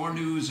for more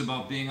news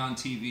about being on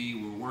TV.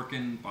 We're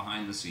working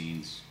behind the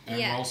scenes. And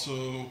Yeah. we're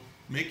also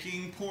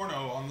making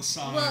porno on the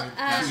side Well,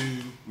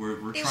 to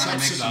We're They trying to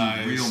make some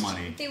subsidized. real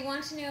money. They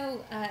want to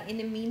know, in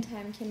the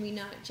meantime, can we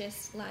not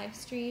just live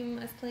stream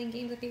us playing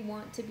games? Like, they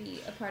want to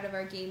be a part of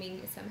our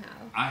gaming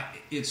somehow.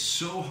 It's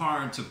so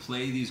hard to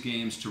play these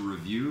games to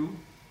review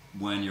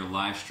when you're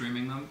live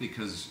streaming them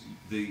because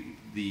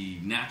the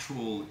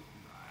natural.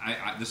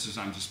 I'm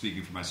just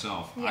speaking for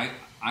myself. Yeah.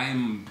 I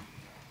am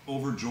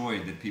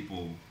overjoyed that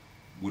people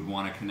would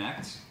want to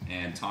connect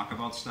and talk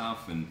about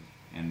stuff and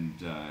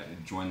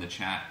join the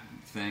chat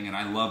thing, and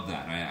I love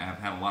that. I have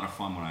had a lot of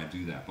fun when I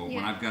do that. But when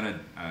Yeah. I've got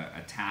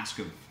a task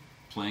of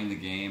playing the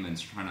game and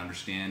trying to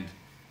understand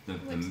the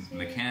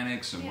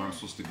mechanics and where I'm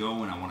supposed to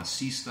go, and I want to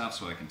see stuff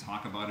so I can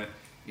talk about it,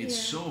 it's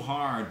so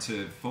hard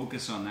to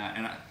focus on that.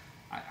 And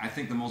I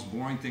think the most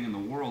boring thing in the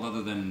world,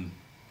 other than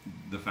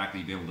the fact that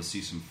you'd be able to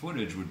see some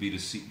footage, would be to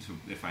see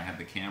if I had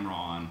the camera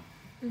on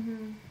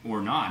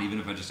or not, even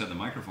if I just had the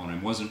microphone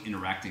and wasn't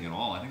interacting at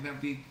all. I think that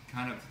would be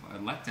kind of a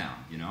letdown,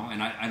 you know?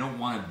 And I don't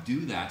want to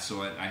do that,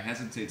 so I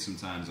hesitate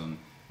sometimes on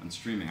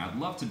streaming. I'd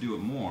love to do it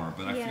more,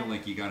 but I feel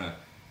like you gotta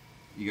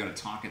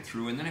talk it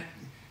through, and then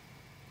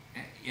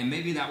and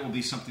maybe that will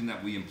be something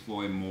that we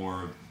employ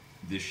more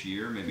this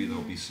year. Maybe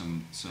there'll be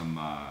some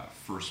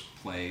first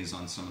plays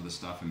on some of the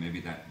stuff, and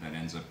maybe that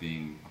ends up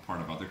being a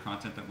part of other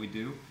content that we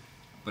do.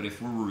 But if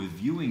we're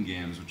reviewing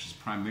games, which is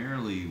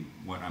primarily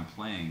what I'm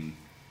playing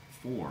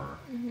for,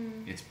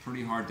 it's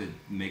pretty hard to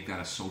make that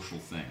a social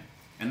thing.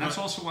 And that's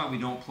also why we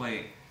don't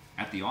play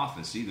at the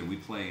office either. We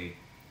play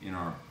in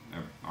our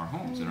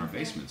homes, in our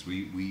basements.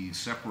 We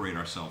separate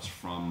ourselves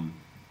from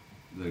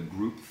the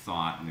group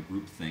thought and the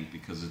group think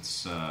because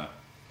it's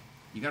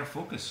you got to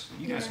focus.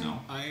 You guys know.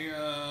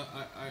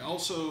 I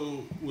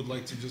also would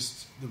like to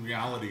the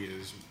reality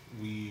is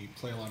we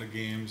play a lot of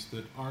games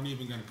that aren't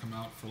even going to come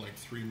out for like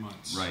 3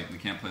 months. Right, we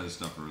can't play this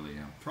stuff early,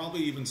 yeah.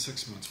 Probably even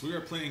 6 months. We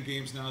are playing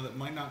games now that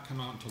might not come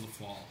out until the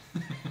fall.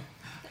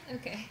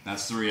 Okay.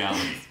 That's the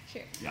reality.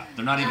 Sure. Yeah,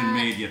 they're not even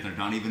made yet. They're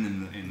not even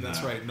in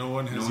That's right. No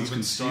one has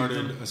even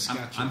started a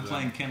sketch I'm of them.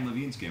 playing Ken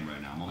Levine's game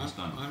right now. I'm almost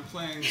done. I'm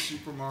playing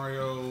Super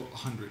Mario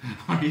 100.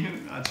 Are you?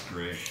 That's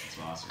great. That's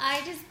awesome.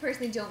 I just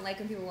personally don't like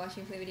when people watch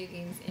me play video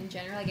games in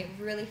general. I get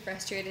really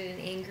frustrated and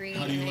angry.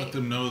 How do you let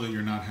them know that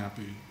you're not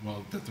happy?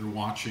 Well, that they're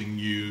watching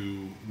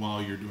you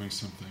while you're doing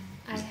something.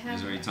 Are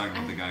you talking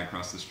about the guy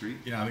across the street?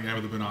 Yeah, the guy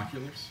with the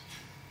binoculars.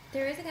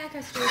 There is a guy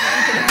across the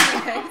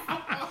street.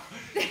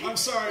 I'm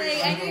sorry.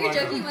 Like, I know you're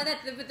joking about that,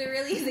 but there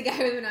really is a guy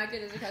with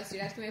binoculars across the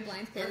street. I have to my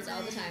blinds closed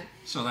all the time.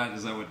 So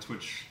is that what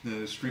Twitch,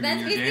 the streaming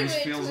That's your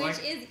basically games what feels Twitch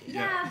like? is.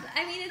 Yeah,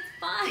 I mean, it's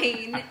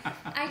fine.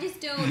 I just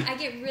don't. I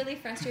get really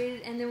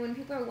frustrated, and then when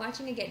people are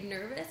watching, I get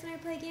nervous when I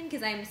play a game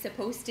because I'm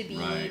supposed to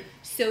be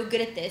so good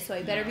at this, so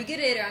I better be good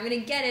at it, or I'm going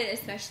to get it,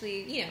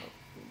 especially,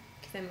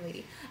 because I'm a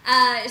lady.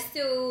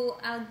 So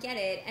I'll get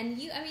it. And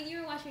you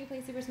were watching me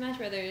play Super Smash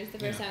Brothers the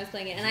first time I was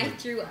playing it, and I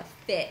threw a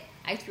fit.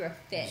 It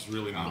was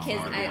really not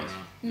because hard.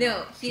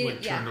 he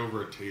turned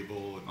over a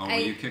table. Were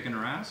you kicking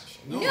her ass?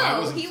 No,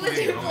 he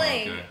wasn't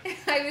playing. Okay.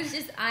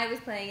 I was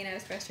playing and I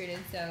was frustrated.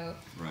 So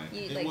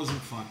it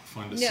wasn't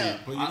fun to see.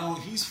 But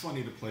he's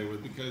funny to play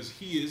with because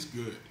he is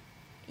good.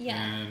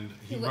 Yeah, and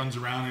he runs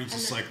around and he's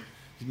just like.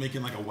 He's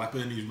making like a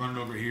weapon. He's running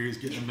over here. He's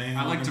getting a man.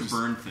 I like to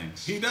burn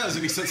things. He does,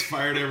 and he sets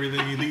fire to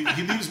everything. He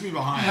leaves me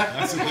behind.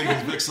 That's the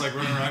thing. Vic's like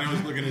running around. I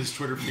was looking at his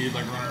Twitter feed,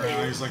 like running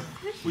around. He's like,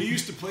 "We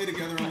used to play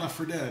together on Left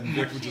 4 Dead." And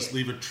Vic would just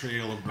leave a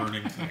trail of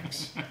burning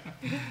things.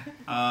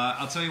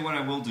 I'll tell you what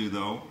I will do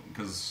though,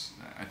 because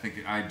I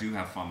think I do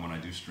have fun when I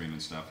do stream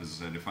and stuff. Is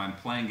that if I'm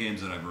playing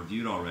games that I've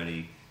reviewed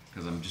already,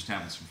 because I'm just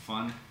having some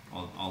fun.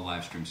 I'll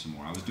live stream some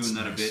more. I was doing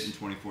that a bit in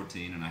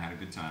 2014, and I had a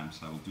good time,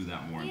 so I will do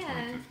that more in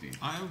 2015.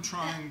 I am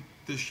trying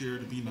this year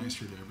to be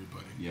nicer to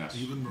everybody. Yes.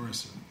 Even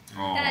Marissa.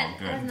 Oh,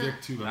 good. And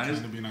Vic, too. I'm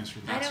trying to be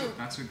nicer to them.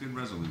 That's a good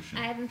resolution.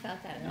 I haven't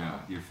felt that at all. Yeah,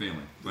 you're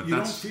failing. But you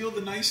don't feel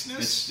the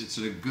niceness? It's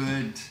a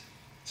good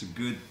It's a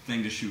good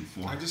thing to shoot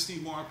for. I just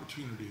need more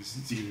opportunities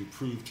to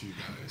prove to you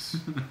guys.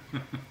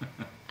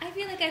 I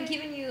feel like I've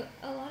given you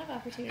a lot of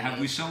opportunities. Have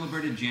we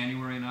celebrated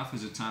January enough?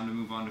 Is it time to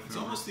move on to film? It's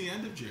almost the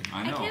end of January.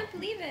 I know. I can't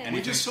believe it. And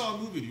we just saw a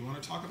movie. Do you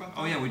want to talk about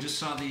that? Oh, yeah. We just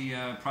saw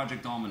the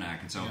Project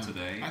Almanac. It's out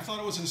today. I thought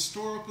it was a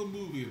historical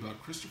movie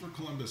about Christopher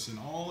Columbus and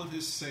all of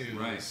his sails.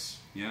 Right.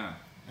 Yeah.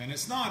 And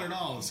it's not at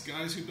all. It's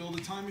guys who build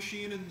a time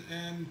machine,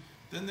 and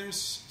then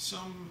there's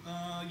some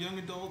young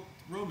adult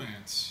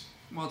romance.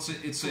 Well,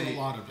 it's a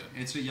lot of it.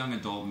 It's a young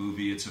adult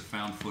movie. It's a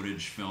found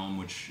footage film,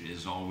 which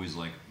is always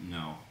like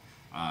no.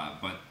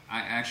 But I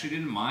actually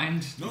didn't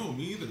mind. No,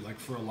 me either. Like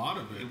for a lot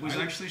of it, it was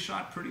actually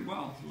shot pretty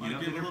well. You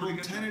give it a little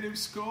tentative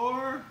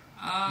score.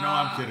 No,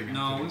 I'm kidding. We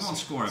won't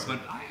score it.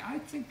 But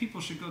I think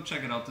people should go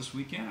check it out this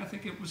weekend. I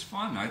think it was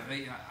fun.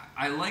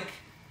 I like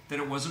that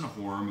it wasn't a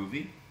horror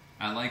movie.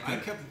 I like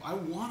that. I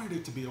wanted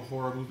it to be a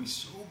horror movie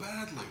so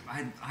badly.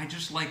 I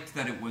just liked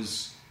that it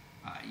was,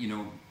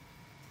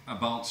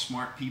 about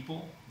smart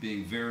people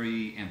being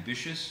very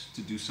ambitious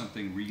to do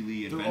something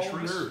really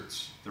adventurous. They're all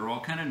nerds. They're all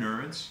kind of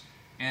nerds.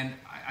 And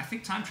I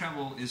think time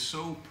travel is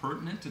so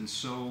pertinent and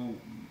so,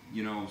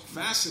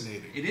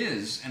 fascinating. It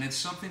is, and it's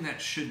something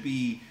that should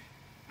be.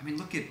 I mean,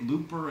 look at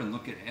Looper and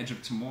look at Edge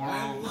of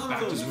Tomorrow,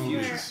 Back to the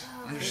Future.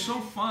 They're so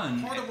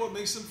fun. Part of what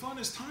makes them fun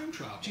is time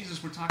travel.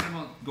 Jesus, we're talking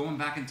about going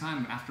back in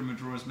time after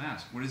Majora's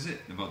Mask. What is it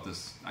about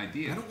this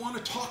idea? I don't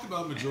want to talk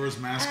about Majora's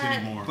Mask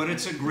anymore. But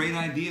it's a great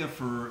idea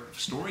for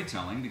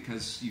storytelling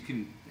because you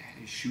can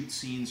shoot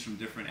scenes from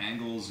different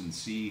angles and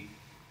see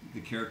the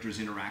characters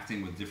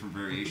interacting with different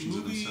variations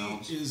of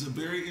themselves. The movie is a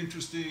very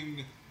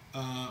interesting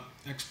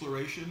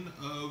exploration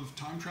of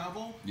time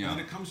travel. Yeah. And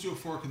it comes to a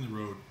fork in the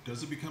road.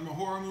 Does it become a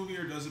horror movie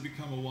or does it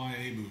become a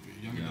YA movie,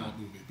 young adult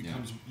movie? It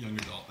becomes young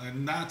adult.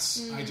 And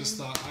that's, I just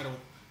thought,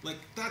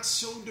 that's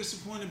so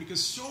disappointing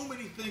because so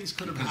many things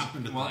could have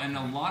happened. And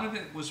a lot of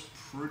it was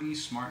pretty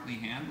smartly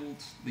handled.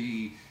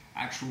 The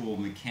actual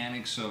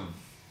mechanics of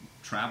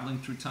traveling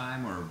through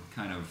time are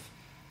kind of,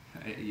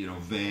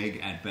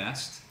 vague at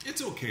best.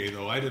 It's okay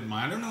though. I didn't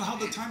mind. I don't know how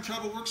the time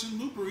travel works in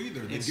Looper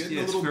either. They get in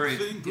a little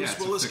thing. Bruce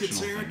Willis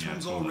gets there,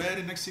 turns all red,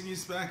 and next thing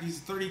he's back, he's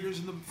 30 years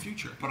in the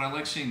future. But I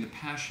like seeing the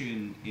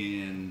passion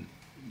in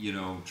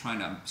trying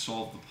to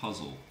solve the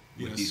puzzle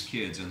with these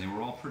kids, and they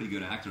were all pretty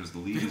good actors. The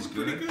lead is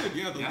good. Pretty good.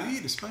 Yeah, the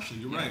lead especially.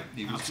 You're right.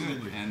 He was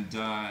absolutely good.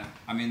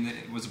 And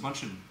it was a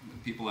bunch of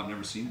people I've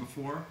never seen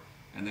before.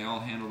 And they all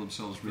handled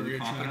themselves really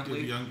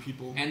competently. Young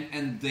people.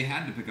 And they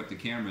had to pick up the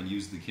camera and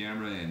use the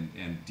camera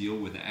and deal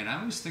with it. And I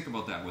always think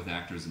about that with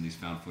actors in these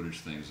found footage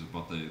things,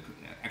 about the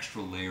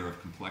extra layer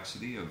of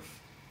complexity of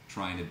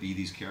trying to be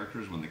these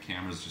characters when the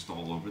camera's just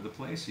all over the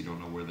place. You don't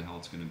know where the hell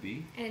it's going to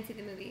be. I didn't see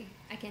the movie.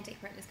 I can't take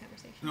part in this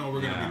conversation. No,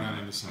 we're going to be not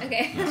in the same.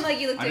 Okay.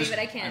 You looked at me, but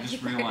I can't. I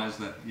just realized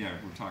that, we're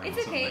talking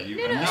it's about okay. something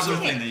that another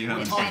thing that you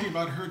haven't We're talking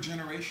about her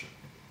generation.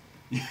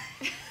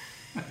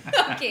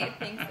 Okay,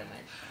 thanks so much.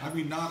 I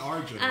mean, not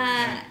our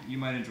generation. You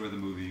might enjoy the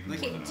movie even more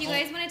than us. Do you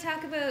guys want to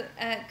talk about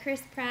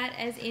Chris Pratt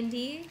as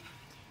Indy?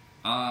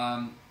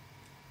 I'm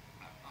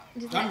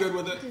good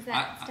with it. Does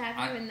that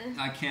stab you in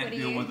the... I can't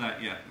deal with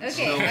that yet.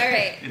 Okay, all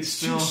right. It's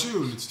too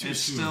soon. It's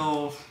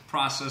still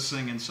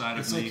processing inside of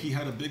me. It's like he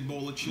had a big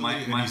bowl of chili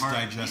and he's heart,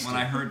 digesting.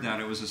 When I heard that,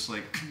 it was just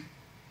like...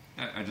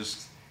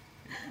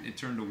 It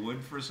turned to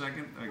wood for a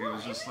second. It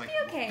was just like...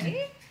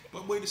 okay.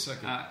 But wait a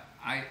second.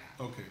 I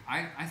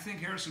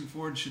think Harrison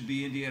Ford should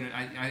be Indiana.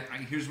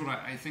 Here's what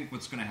I think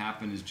what's going to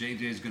happen is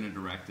JJ's going to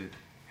direct it.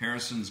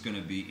 Harrison's going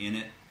to be in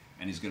it,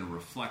 and he's going to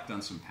reflect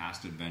on some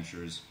past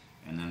adventures,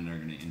 and then they're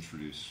going to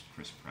introduce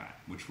Chris Pratt,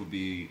 which will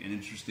be an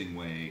interesting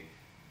way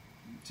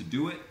to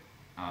do it.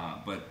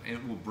 But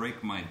it will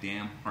break my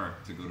damn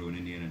heart to go to an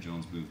Indiana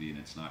Jones movie and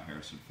it's not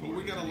Harrison Ford. Well,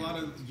 we got a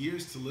lot of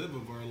years to live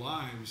of our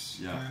lives,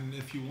 and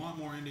if you want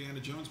more Indiana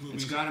Jones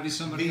movies, it's got to be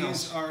somebody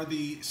else. These are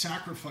the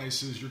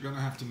sacrifices you're going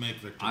to have to make,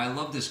 Victor. I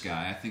love this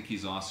guy. I think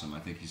he's awesome. I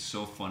think he's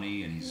so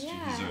funny, and he's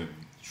a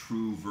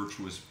true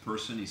virtuous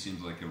person. He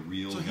seems like a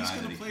real guy that he cares. So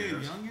he's going to play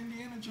a young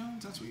Indiana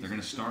Jones? That's what they're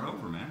going to start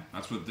over, man.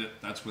 That's what the.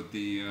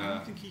 I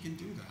don't think he can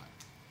do that.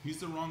 He's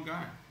the wrong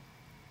guy.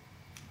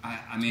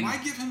 I mean, why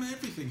give him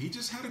everything? He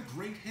just had a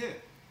great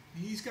hit.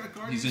 He's got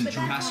Guardians. He's in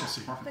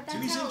Jurassic Park. But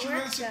that's how it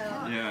works, though.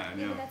 Yeah, I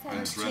know. That's how it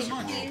works.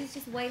 He's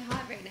just white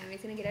hot right now.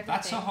 He's going to get everything.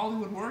 That's how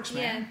Hollywood works,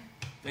 man. Yeah.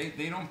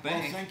 They don't beg.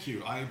 Well, thank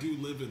you. I do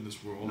live in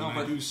this world, and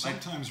I do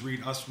sometimes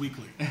read Us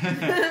Weekly.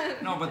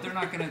 No, but they're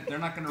not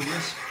gonna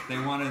risk. They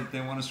want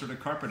to sort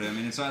of carpet it. I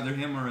mean, it's either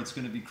him or it's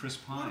going to be Chris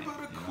Pine. What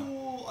about a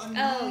cool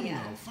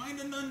unknown? Find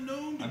an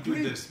unknown to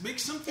do this. Make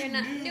something new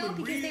and real. No,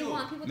 because they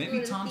want people to maybe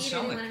go to Tom the theater.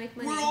 Selleck. They want to make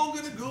money. We're all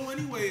going to go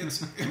anyway.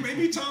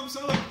 Maybe Tom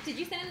Selleck. Did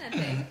you send him that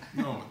thing?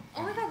 No.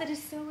 Oh my God, that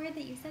is so weird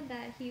that you said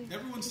that.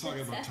 Everyone's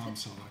talking about Tom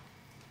Selleck.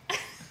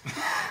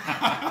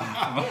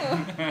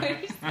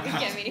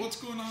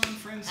 What's going on in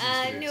Friends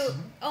these days?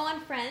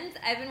 On Friends,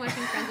 I've been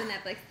watching Friends on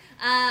Netflix.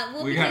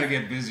 We got to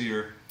get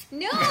busier.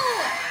 No,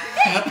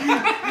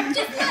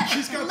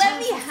 just let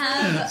me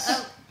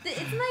have.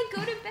 It's my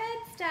go to bed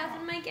stuff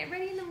and my get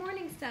ready in the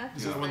morning stuff.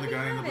 Is that when the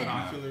guy in the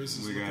binoculars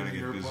is looking at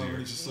your phone?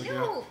 He's just like,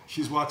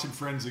 she's watching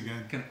Friends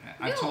again.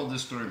 I've told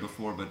this story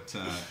before, but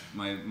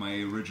my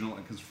original,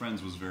 because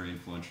Friends was a very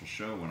influential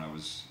show when I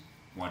was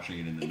watching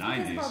it in the 90s.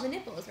 It's because of all the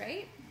nipples,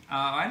 right?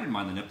 I didn't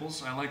mind the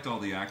nipples. I liked all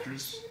the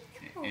actors.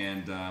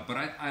 And but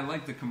I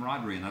liked the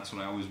camaraderie, and that's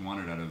what I always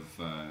wanted out of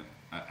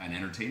an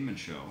entertainment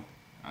show,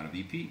 out of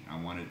EP. I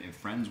wanted, if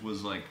Friends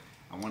was like,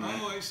 I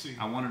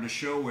wanted a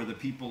show where the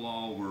people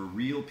all were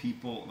real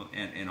people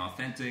and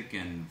authentic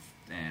and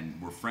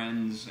were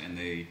friends, and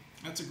they.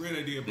 That's a great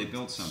idea. They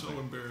built something. So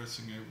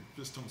embarrassing.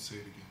 Just don't say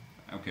it again.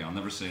 Okay, I'll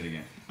never say it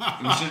again.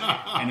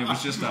 It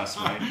was just us,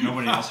 right?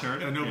 Nobody else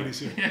heard? Yeah, nobody's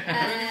here.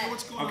 I don't know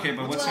what's going on. Okay,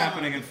 but what's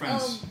happening in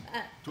Friends?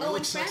 Do I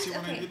look sexy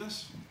when I do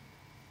this?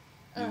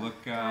 You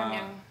look. No.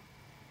 I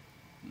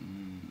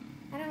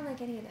don't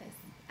like any of this.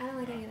 I don't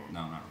like any of that.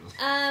 No, not really.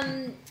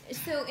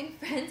 So in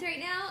Friends right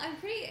now, I'm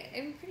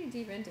pretty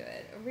deep into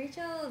it.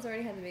 Rachel has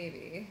already had the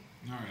baby.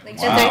 All right. Like,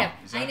 wow.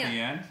 Is that the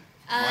end?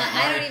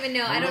 I don't even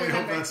know. I don't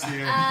remember. That's the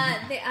end.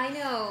 I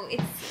know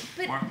it's.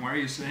 But why are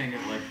you saying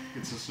it like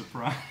it's a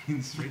surprise?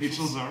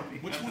 Rachel's already.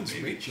 Which one's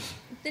Rachel?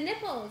 The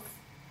nipples.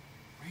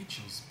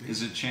 Rachel's baby.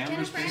 Is it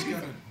Chandler's baby?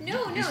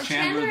 No.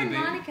 Chandler and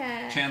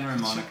Monica. Chandler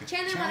and Monica.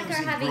 Chandler and Monica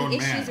are having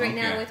issues right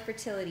now with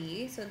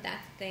fertility, so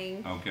that's the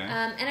thing. Okay.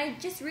 And I'm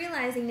just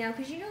realizing now,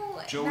 because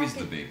Joey's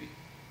the baby.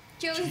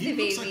 Joey's the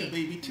baby. Looks like a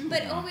baby too.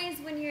 But always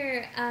when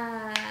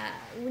I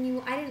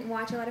didn't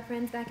watch a lot of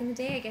Friends back in the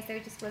day. I guess I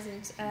just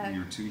wasn't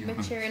You're too young.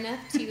 mature enough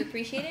to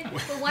appreciate it.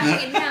 But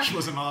watching it now, she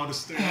wasn't allowed to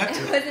stay. I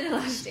wasn't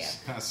allowed to stay.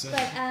 But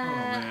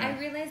I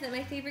realized that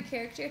my favorite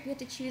character, if you had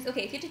to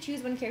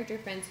choose one character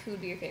of Friends, who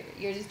would be your favorite?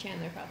 Yours is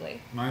Chandler, probably.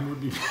 Mine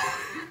would be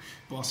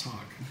Boss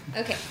Hogg.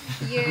 Okay,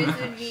 yours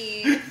would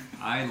be.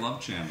 I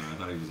love Chandler. I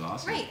thought he was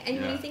awesome. Right, and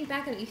when you think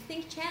back on it, you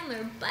think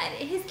Chandler, but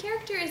his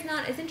character is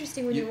not as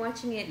interesting when you're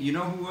watching it. You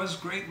know who was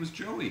great was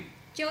Joey.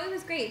 Joey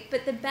was great,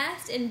 but the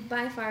best and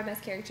by far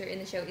best character in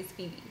the show is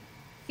Phoebe.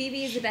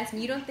 Phoebe is the best,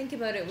 and you don't think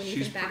about it when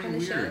you think back on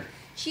the show.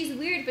 She's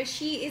weird, but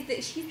she's the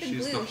glue.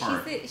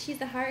 She's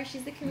the heart.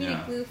 She's the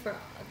comedic glue for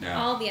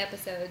all the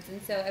episodes, and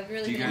so I've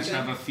really. Do you guys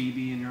have a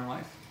Phoebe in your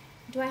life?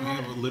 Do I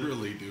have? I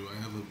literally do. I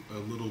have a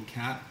little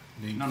cat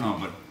named. Phoebe.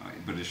 No,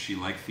 but is she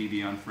like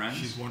Phoebe on Friends?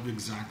 She's one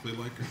exactly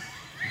like her.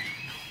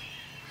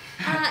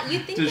 You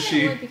think that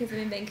I would because I'm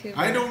in Vancouver.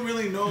 I don't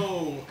really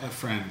know a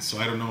friend, so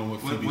I don't know what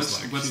Phoebe's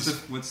like.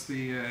 What's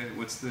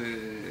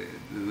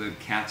the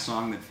cat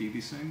song that Phoebe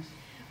sings?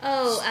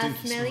 Oh,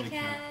 Smelly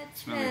Cat.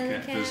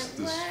 Smelly Cat. Does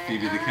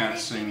Phoebe the cat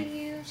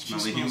sing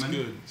Smelly Human?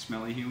 Good.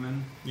 Smelly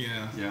Human?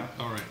 Yeah.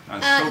 All right.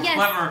 That's so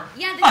clever.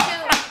 Yeah, the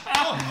show.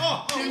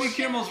 Jimmy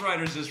Kimmel's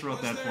writers just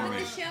wrote that for me.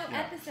 The show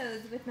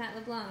Episodes with Matt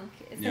LeBlanc,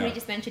 somebody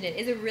just mentioned it,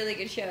 is a really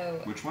good show.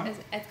 Which one?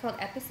 It's called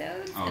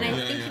Episodes, and I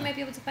think you might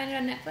be able to find it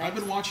on Netflix. I've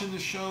been watching the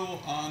show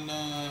on,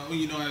 I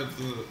have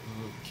the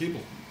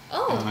cable.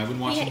 Oh. I've been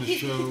watching the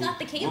show. He's not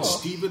the cable. With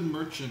Stephen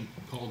Merchant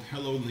called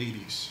Hello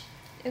Ladies.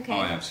 Okay.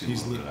 Oh, I've seen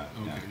that.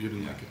 Okay, you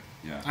didn't like it.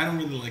 Yeah. I don't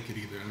really like it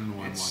either. I don't know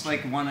why I'm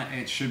watching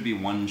it. It should be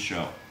one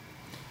show.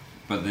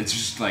 But it's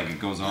just like it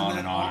goes on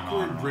and on and on.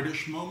 That awkward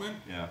British moment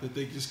that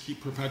they just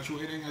keep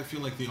perpetuating. I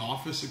feel like The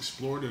Office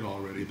explored it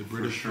already, the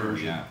British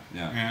version.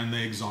 Yeah. And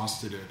they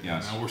exhausted it.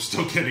 Yes. And now we're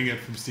still getting it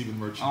from Stephen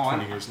Merchant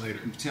 20 years later.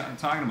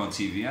 Talking about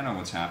TV, I know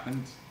what's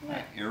happened.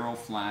 What? Arrow,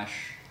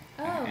 Flash,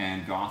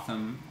 and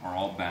Gotham are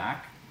all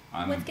back.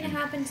 What's going to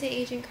happen to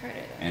Agent Carter,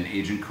 though? And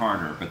Agent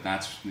Carter, but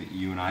that's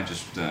you and I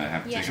just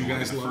have taken a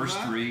look at the first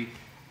three.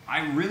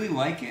 I really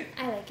like it.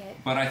 I like it.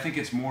 But I think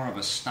it's more of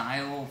a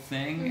style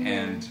thing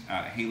and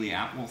Hayley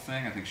Atwell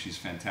thing. I think she's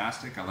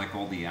fantastic. I like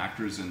all the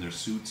actors in their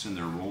suits and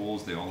their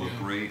roles. They all look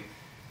great.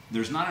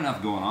 There's not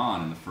enough going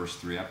on in the first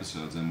three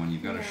episodes, and when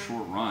you've got a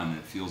short run,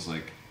 it feels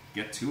like,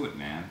 get to it,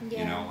 man. Yeah.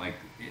 You know, like,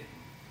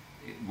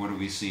 what have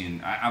we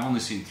seen? I've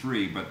only seen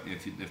three, but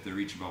if they're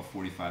each about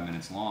 45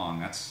 minutes long,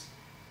 that's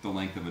the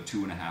length of a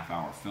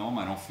 2.5-hour film.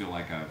 I don't feel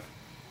like I've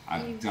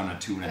done a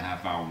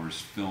 2.5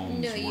 hours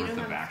film's worth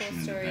of action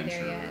and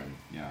adventure.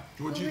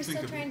 What do you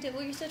think of it?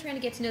 You're still trying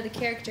to get to know the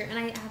character, and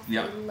I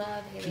absolutely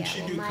love Hayley Atwell. Can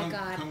she do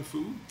kung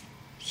fu?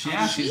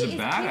 Yeah, she's a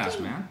badass,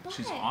 man.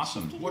 She's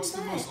awesome. What's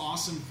the most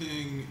awesome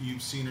thing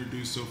you've seen her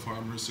do so far,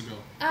 Marissa Go?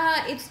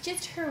 It's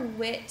just her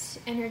wit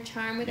and her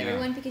charm with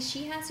everyone, because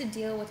she has to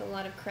deal with a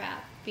lot of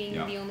crap, being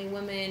the only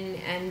woman,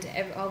 and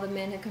all the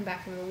men have come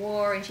back from the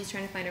war, and she's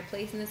trying to find her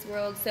place in this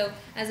world. So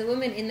as a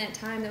woman in that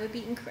time, that would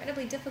be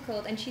incredibly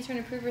difficult, and she's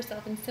trying to prove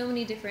herself in so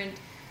many different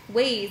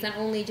ways, not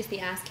only just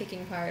the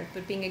ass-kicking part,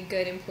 but being a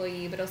good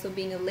employee, but also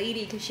being a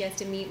lady, because she has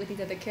to meet with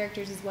these other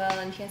characters as well,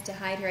 and she has to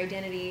hide her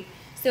identity.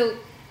 So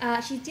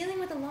she's dealing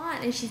with a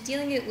lot, and she's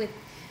dealing it with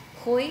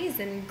poise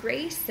and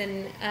grace,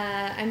 and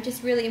I'm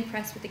just really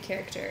impressed with the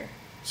character.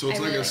 So it's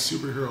like a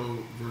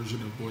superhero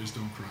version of Boys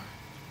Don't Cry.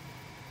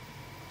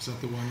 Is that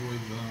the one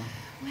with...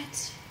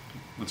 What?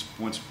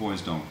 What's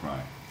Boys Don't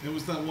Cry? It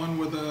was that one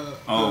with the...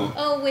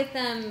 with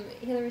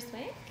Hilary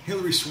Swank?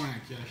 Hilary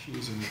Swank, yeah, she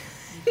was in it.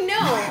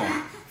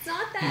 No, it's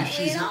not that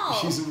way at all.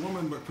 She's a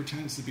woman but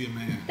pretends to be a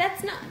man.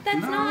 That's not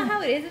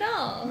how it is at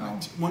all. No.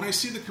 When I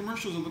see the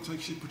commercials, it looks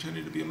like she's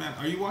pretending to be a man.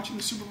 Are you watching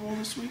the Super Bowl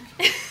this week?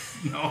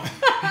 No.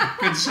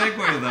 Good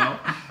segue though.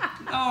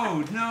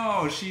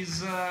 No,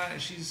 she's a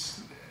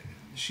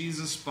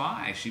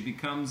spy. She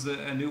becomes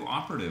a new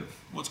operative.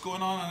 What's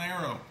going on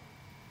Arrow?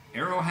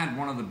 Arrow had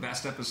one of the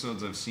best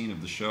episodes I've seen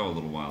of the show a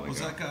little while ago.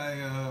 Was that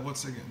guy?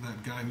 What's that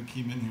guy who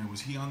came in here? Was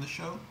he on the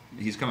show?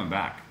 He's coming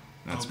back.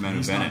 That's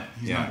Manu Bennett.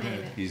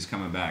 He's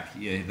coming back.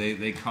 Yeah,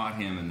 they caught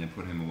him and they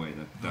put him away.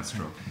 That's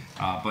true.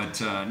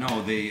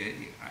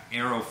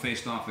 Arrow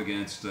faced off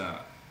against.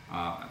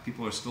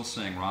 People are still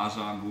saying Ra's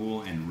al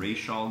Ghul and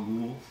Ra's al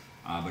Ghul,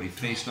 but he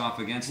faced off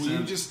against him. Will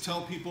you just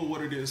tell people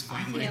what it is?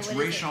 Finally, it's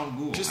Ra's al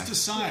Ghul. Just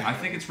decide. I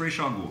think it's Ra's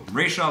al Ghul.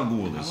 Ra's al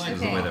Ghul is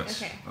the way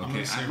that.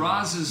 Okay.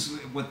 Ra's is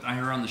what I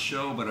heard on the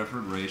show, but I've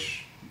heard Ra's.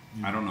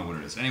 I don't know what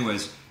it is.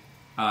 Anyways,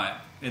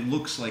 it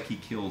looks like he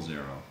kills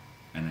Arrow.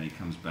 And then he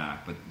comes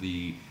back, but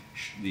the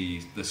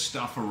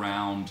stuff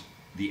around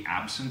the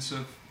absence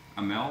of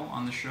Amell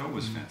on the show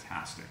was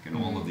fantastic, and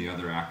all of the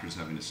other actors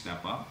having to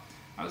step up.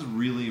 I was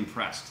really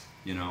impressed.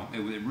 You know,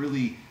 it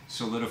really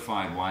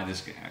solidified why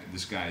this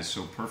guy is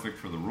so perfect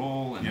for the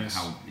role, and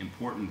how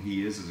important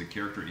he is as a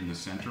character in the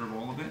center of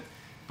all of it.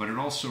 But it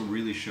also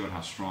really showed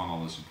how strong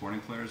all the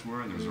supporting players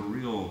were. There was a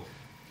real.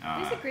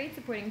 There's a great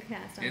supporting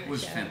cast on the show. It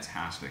was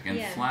fantastic,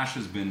 and Flash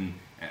has been.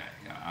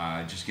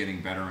 Just getting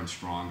better and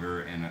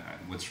stronger, and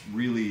what's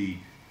really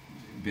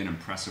been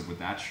impressive with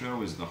that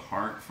show is the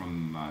heart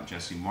from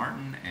Jesse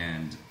Martin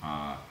and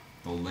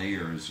the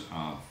layers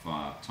of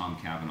Tom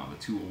Cavanaugh. The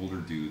two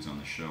older dudes on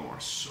the show are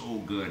so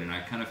good, and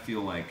I kind of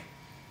feel like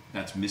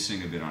that's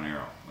missing a bit on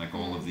Arrow. Like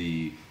all of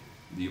the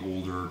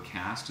older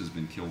cast has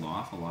been killed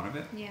off, a lot of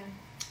it. Yeah.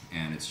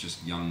 And it's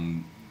just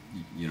young,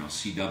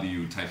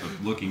 CW type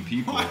of looking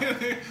people.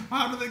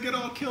 How do they get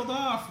all killed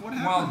off? What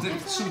Well,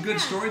 happened? some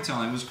good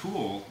storytelling. It was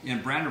cool.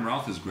 And Brandon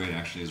Routh is great,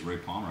 actually, as Ray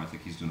Palmer. I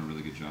think he's doing a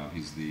really good job.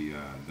 He's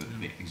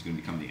he's going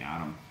to become the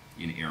Atom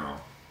in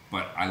Arrow.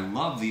 But I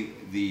love the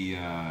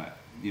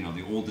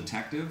old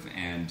detective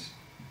and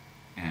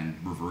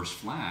Reverse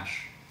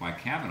Flash by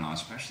Cavanaugh,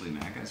 especially.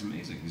 Man, that guy's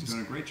amazing. He's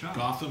doing a great job.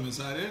 Gotham, is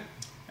that it?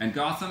 And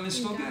Gotham is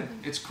still good.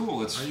 It's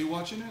cool. Are you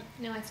watching it?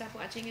 No, I stopped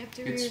watching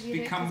after it's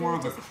become more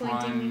of a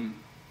crime,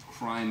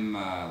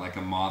 like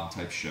a mob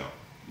type show.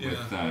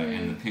 With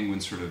and the Penguin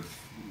sort of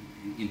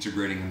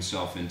integrating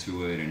himself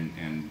into it,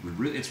 and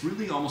it's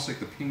really almost like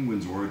the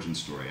Penguin's origin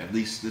story. At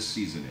least this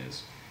season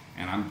is,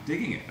 and I'm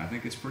digging it. I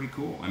think it's pretty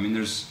cool. I mean,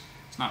 it's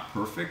not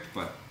perfect,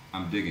 but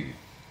I'm digging it.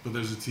 But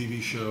there's a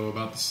TV show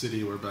about the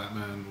city where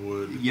Batman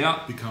would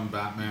become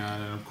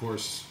Batman, and of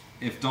course,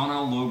 if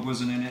Donnell Logue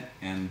wasn't in it,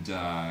 and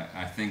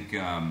I think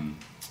Ben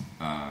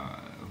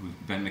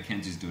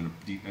McKenzie's doing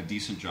a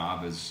decent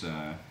job as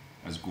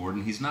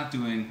Gordon. He's not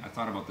doing. I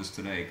thought about this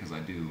today because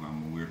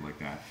I'm weird like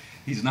that.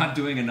 He's not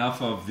doing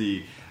enough of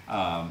the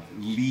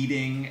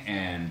leading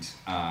and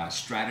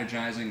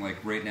strategizing.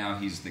 Like right now,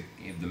 he's the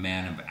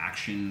man of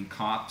action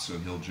cop, so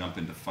he'll jump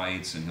into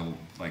fights and he'll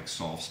like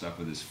solve stuff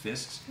with his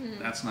fists.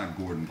 That's not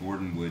Gordon.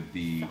 Gordon would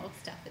be solve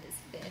stuff with his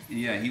fists.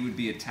 Yeah, he would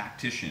be a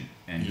tactician,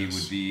 and he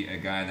would be a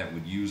guy that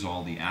would use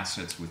all the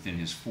assets within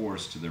his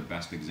force to their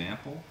best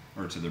example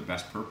or to their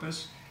best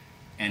purpose.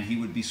 And he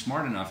would be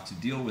smart enough to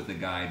deal with a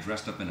guy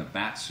dressed up in a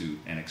bat suit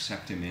and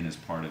accept him in as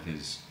part of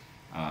his,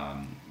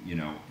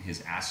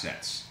 his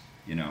assets.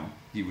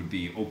 He would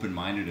be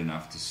open-minded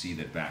enough to see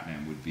that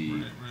Batman would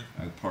be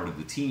a part of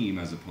the team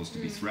as opposed to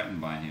be threatened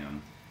by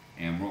him.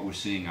 And what we're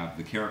seeing of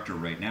the character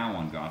right now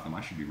on Gotham, I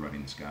should be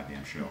writing this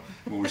goddamn show.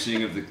 What we're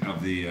seeing of the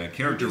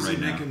character right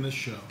now, making this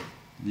show.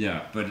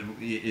 Yeah, but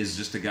is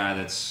just a guy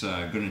that's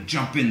going to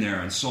jump in there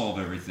and solve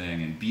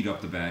everything and beat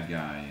up the bad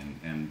guy,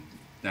 and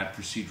that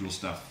procedural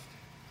stuff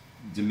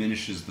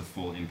diminishes the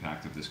full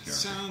impact of this character.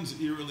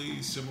 Sounds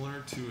eerily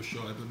similar to a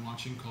show I've been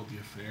watching called The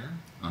Affair.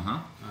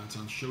 It's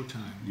on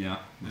Showtime. Yeah,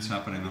 what's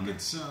happening on there?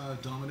 It's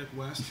Dominic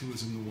West, who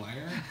was in The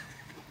Wire,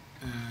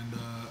 and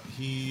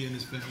he and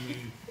his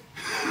family.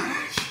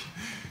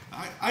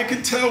 I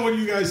can tell when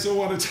you guys don't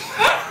want to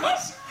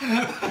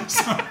talk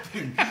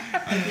something.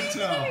 I can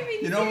tell.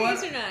 You know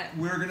what?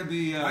 We're going to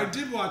be... I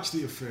did watch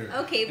The Affair.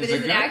 Okay, but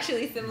is it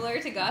actually similar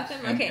to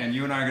Gotham? Okay. And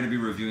you and I are going to be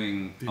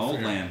reviewing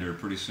Outlander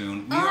pretty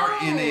soon. We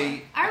are in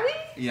a... Are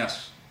we?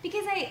 Yes.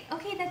 Because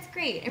that's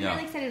great. I'm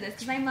really excited for this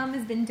because my mom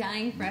has been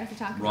dying for us to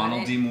talk about it.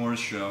 Ronald D. Moore's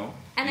show.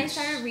 And I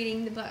started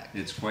reading the book.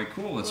 It's quite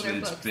cool. It's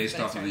based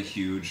off of a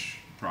huge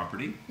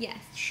property. Yes.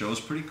 The show's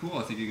pretty cool.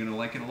 I think you're going to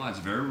like it a lot. It's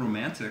very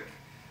romantic.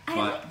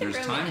 But there's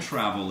time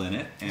travel in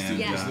it.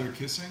 And is there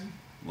kissing?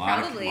 A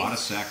lot of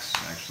sex,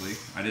 actually.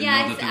 I didn't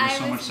know that there was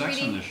so much sex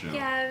in this show.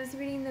 Yeah, I was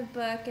reading the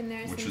book, and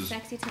there's some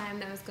sexy time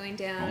that was going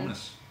down.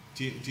 Bonus.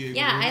 Diego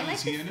Luna,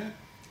 is he in it?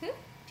 Who?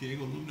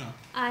 Diego Luna.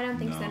 I don't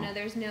think so. No,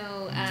 there's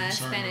no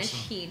Spanish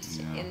heat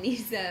in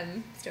these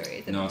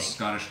stories. No, it's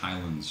Scottish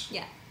Highlands.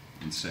 Yeah.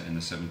 in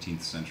the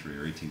 17th century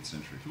or 18th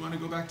century. Do you want to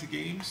go back to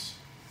games?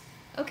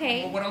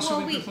 Okay. Well, what else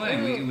have we been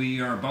playing?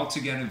 We are about to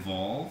get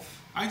Evolve.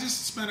 I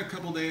just spent a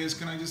couple days.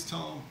 Can I just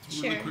tell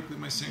really quickly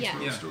my Saints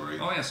Row story?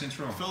 Oh yeah, Saints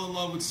Row. I fell in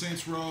love with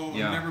Saints Row.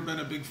 I've never been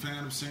a big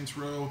fan of Saints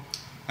Row.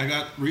 I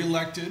got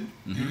reelected,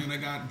 and I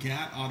got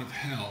Gat out of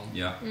hell.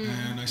 Yeah.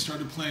 And I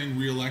started playing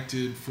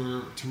Reelected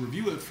to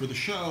review it for the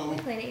show. We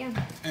played it,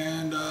 yeah.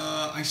 And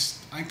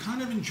I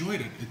kind of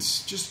enjoyed it.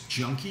 It's just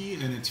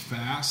junky and it's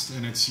fast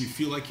and you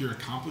feel like you're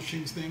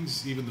accomplishing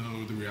things, even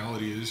though the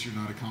reality is you're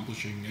not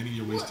accomplishing any.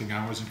 You're wasting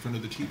hours in front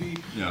of the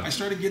TV. Yeah. I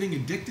started getting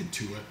addicted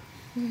to it,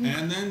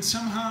 and then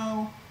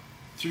somehow,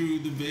 through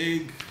the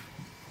vague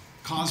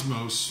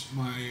cosmos,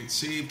 my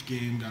saved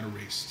game got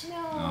erased.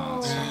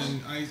 No.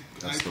 And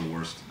that's the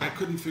worst. I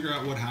couldn't figure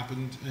out what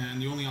happened, and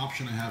the only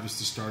option I have is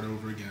to start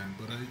over again.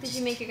 But did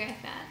you make your guy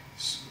fat?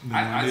 No,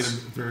 I made him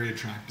very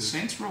attractive.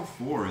 Saints Row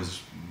 4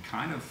 is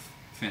kind of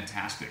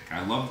fantastic.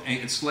 I love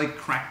it's like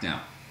Crackdown.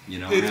 You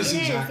know, it is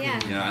exactly.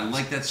 Yeah, I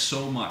like that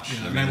so much.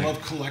 Yeah, and I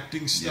love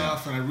collecting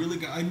stuff, and I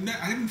really I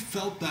haven't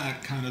felt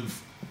that kind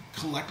of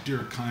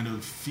collector kind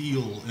of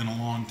feel in a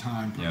long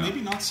time.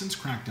 Maybe not since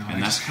Crackdown.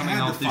 And that's coming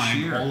out this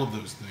year. All of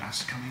those things.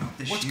 That's coming out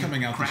this What's year.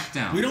 Coming out?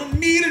 Crackdown. We don't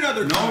need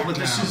another. No, but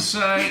this is.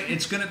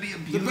 It's going to be a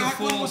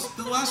beautiful.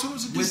 The last one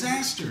was a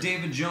disaster.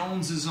 David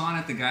Jones is on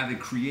it, the guy that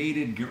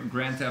created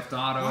Grand Theft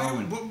Auto.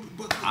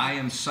 I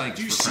am psyched.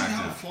 Do you for see Crackdown.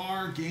 how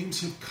far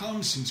games have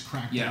come since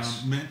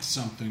Crackdown meant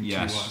something to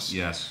us?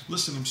 Yes.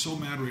 Listen, I'm so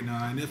mad right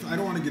now, and if I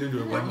don't want to get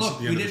into it, look,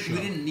 we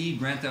didn't need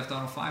Grand Theft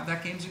Auto 5.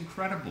 That game's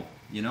incredible.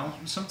 You know,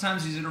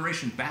 sometimes these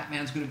iterations,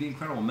 Batman's going to be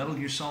incredible. Metal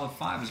Gear Solid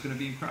 5 is going to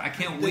be incredible. I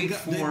can't wait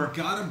for. They've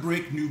got to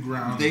break new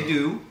ground. They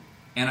do,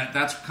 and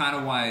that's kind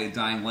of why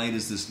Dying Light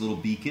is this little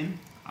beacon.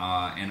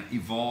 And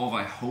Evolve,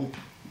 I hope,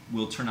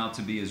 will turn out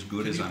to be as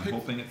good as I'm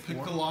hoping it for.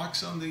 Pick the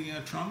locks on the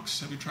trunks.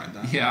 Have you tried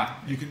that? Yeah,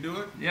 you can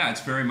do it. Yeah,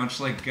 it's very much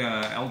like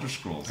Elder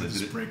Scrolls. They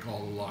just break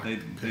all the locks. They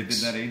did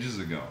that ages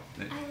ago.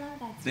 I love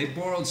that. They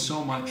borrowed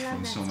so much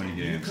from so many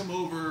games. You come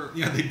over.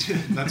 Yeah, they did.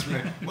 That's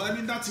right. Well, I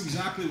mean, that's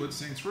exactly what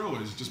Saints Row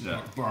is. Just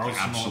borrows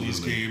from all these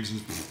games,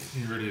 and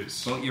here it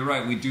is. Well, you're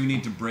right. We do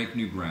need to break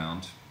new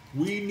ground.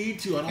 We need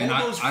to on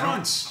all those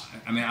fronts.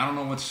 I don't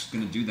know what's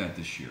going to do that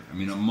this year. I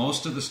mean,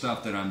 most of the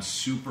stuff that I'm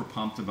super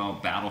pumped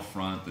about,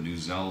 Battlefront, the new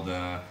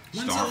Zelda,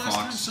 When's Star the Fox.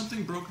 last time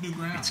something broke new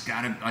ground? It's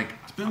got to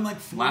It's been like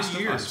 4 Last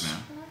years. of Us,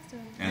 man.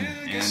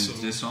 And so.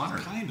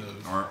 Dishonored, kind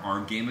of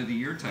our Game of the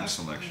Year type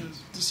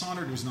selections.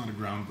 Dishonored was not a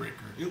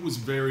groundbreaker. It was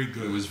very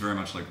good. It was very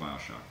much like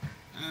BioShock.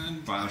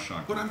 And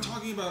BioShock. But I'm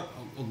talking about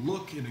a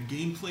look and a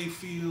gameplay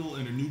feel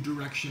and a new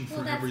direction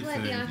for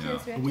everything. What the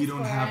Oculus Rift we is don't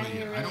for. have it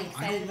yet. Really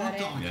I don't want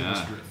the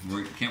Oculus Rift.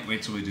 We can't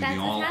wait till we do the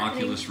all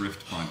Oculus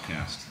Rift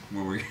podcast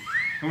where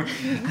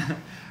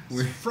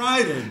we're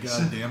Friday,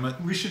 God damn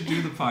it. We should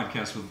do the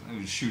podcast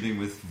with shooting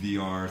with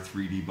VR,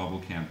 3D bubble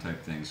cam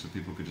type things, so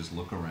people could just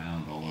look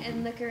around all over.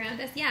 And look around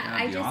us.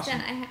 Yeah,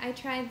 awesome. I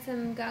tried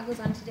some goggles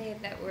on today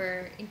that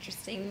were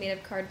interesting, made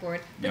of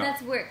cardboard. But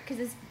that's work because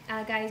this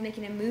guy is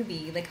making a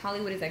movie. Like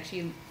Hollywood is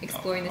actually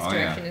exploring this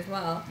direction as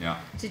well. Yeah.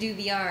 To do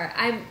VR,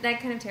 that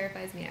kind of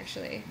terrifies me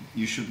actually.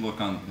 You should look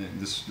on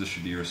this. This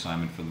should be your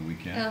assignment for the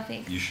weekend. Oh,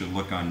 thanks. You should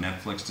look on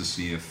Netflix to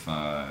see if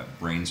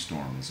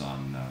Brainstorm is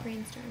on.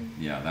 Brainstorm.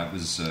 Yeah, that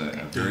was a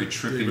very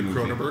trippy David movie.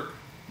 Cronenberg?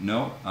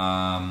 No,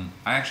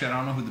 I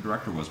don't know who the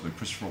director was, but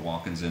Christopher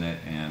Walken's in it,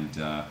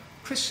 and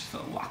Christopher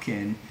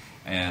Walken,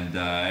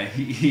 and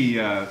he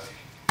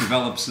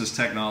develops this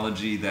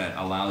technology that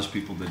allows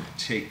people to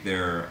take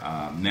their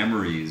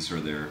memories or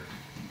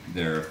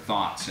their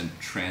thoughts and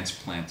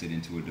transplant it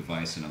into a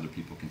device, and other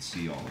people can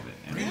see all of it,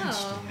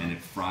 and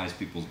it fries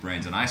people's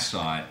brains. And I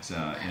saw it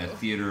in a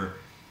theater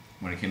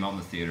when it came out in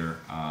the theater.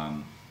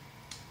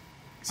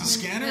 Is it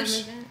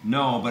Scanners?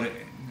 No, but it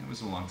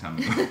was a long time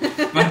ago.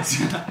 But,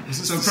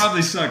 so it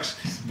probably sucks.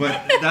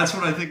 But that's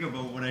what I think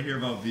about when I hear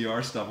about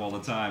VR stuff all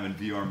the time and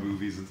VR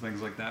movies and things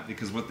like that.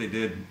 Because what they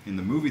did in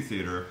the movie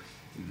theater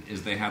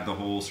is they had the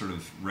whole sort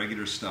of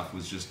regular stuff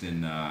was just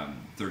in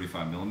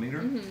 35 millimeter.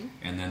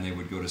 And then they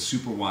would go to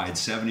super wide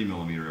 70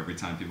 millimeter every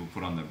time people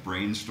put on the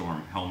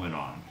Brainstorm helmet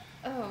on.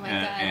 Oh my God.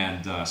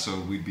 And so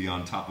we'd be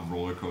on top of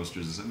roller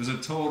coasters. It was a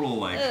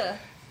total,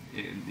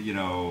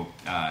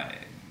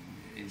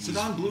 Is it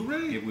on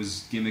Blu-ray? It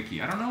was gimmicky.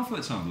 I don't know if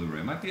it's on Blu-ray.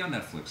 It might be on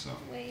Netflix, though.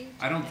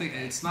 I don't think...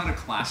 It's not a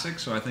classic,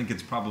 so I think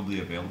it's probably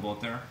available out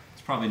there.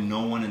 It's probably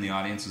no one in the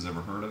audience has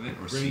ever heard of it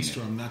or seen it.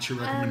 Brainstorm, that's your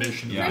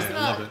recommendation today. First of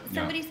all, I love it.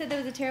 somebody said that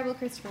was a terrible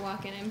Christopher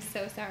Walken. I'm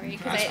so sorry,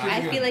 because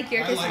I feel like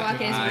your Christopher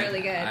Walken is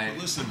really good.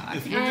 Listen,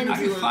 if you're going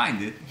to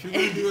find it. If you're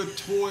going to do a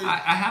toy...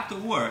 I have to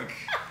work.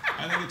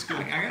 I think it's good.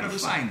 I got to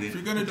find it. If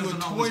you're going to do a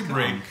toy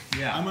break,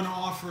 I'm going to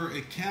offer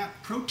a cat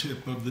pro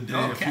tip of the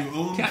day. If you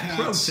own cats,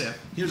 pro tip.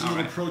 Here's a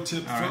little pro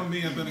tip from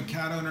me. I've been a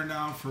cat owner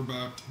now for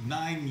about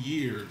 9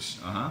 years.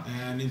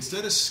 And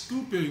instead of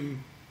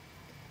scooping...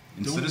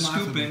 Instead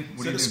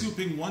of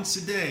scooping once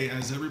a day,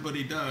 as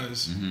everybody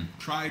does,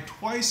 try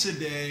twice a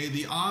day.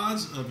 The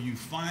odds of you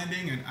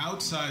finding an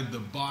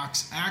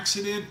outside-the-box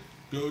accident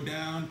go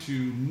down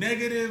to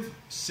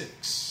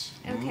 -6.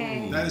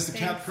 Okay. That is the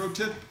cat pro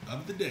tip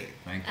of the day.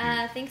 Thank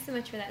you. Thanks so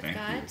much for that,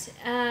 Scott.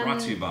 Brought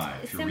to you by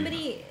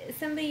somebody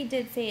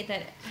did say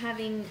that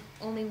having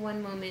only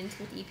one moment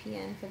with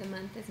EPN for the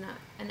month is not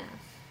enough.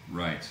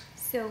 Right.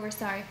 So we're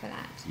sorry for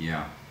that.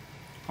 Yeah.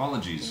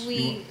 Apologies.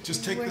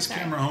 Just take this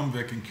camera home,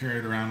 Vic, and carry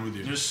it around with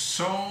you. There's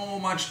so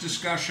much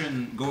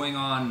discussion going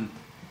on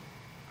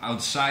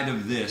outside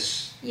of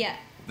this. Yeah.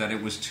 That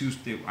it was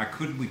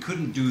we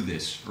couldn't do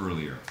this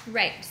earlier.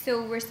 Right.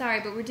 So we're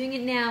sorry, but we're doing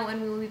it now,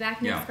 and we will be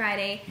back next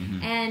Friday.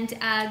 Mm-hmm. And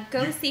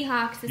go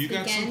Seahawks this weekend. You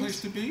got someplace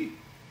to be?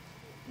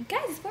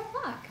 Guys, it's 4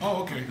 o'clock.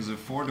 Oh, okay. Is it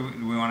 4? Do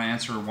we want to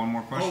answer one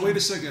more question? Oh, wait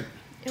a second.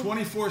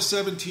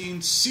 24-17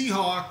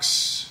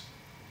 Seahawks.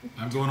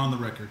 I'm going on the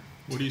record.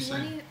 What do you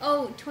say?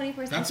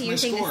 24-17. That's You're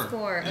saying the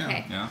score. Yeah.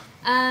 Okay. Yeah.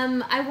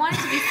 I wanted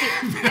to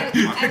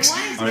be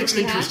Mark's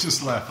interest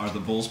just left. Are the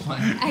Bulls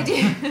playing? I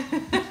do.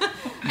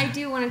 I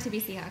do want it to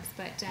be Seahawks,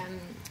 but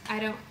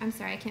I'm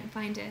sorry, I can't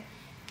find it.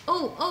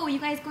 Oh, you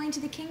guys going to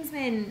the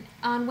Kingsman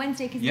on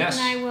Wednesday? Because Nick and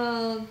I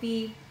will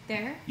be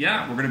there.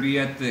 Yeah, we're going to be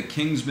at the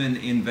Kingsman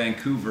in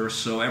Vancouver.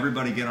 So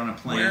everybody get on a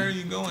plane. Where are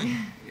you going?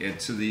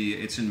 It's in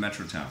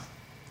Metrotown.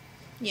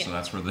 Yeah. So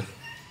that's where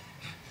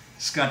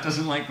Scott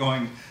doesn't like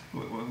going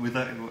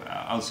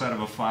outside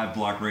of a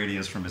 5-block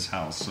radius from his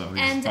house, so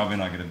he's probably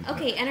not going to do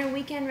Okay, and our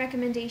weekend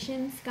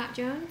recommendations, Scott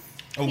Jones?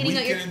 Cleaning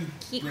out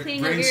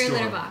your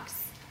litter box.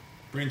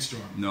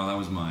 Brainstorm. No, that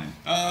was mine.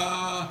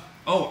 I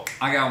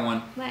got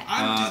one. What?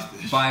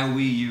 Buy a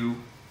Wii U,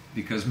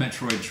 because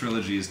Metroid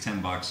Trilogy is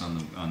 $10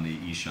 on the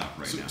eShop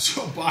right now.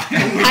 So buy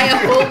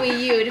a whole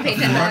Wii U to pay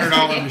 $10.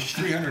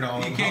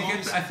 $300. You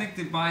can't get. I think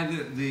they buy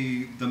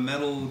the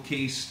metal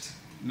cased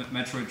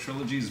Metroid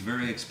Trilogy is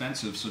very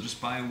expensive, so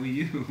just buy a Wii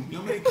U. You know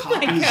how many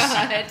copies? You know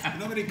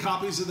how many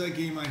copies of that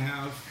game I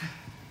have?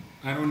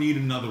 I don't need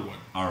another one.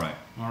 All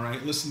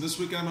right. Listen, this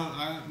week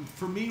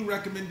for me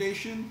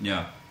recommendation.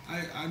 Yeah.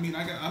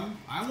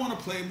 I want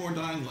to play more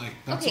Dying Light.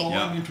 That's all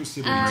I'm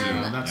interested in.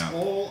 That's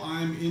all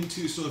I'm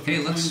into. So if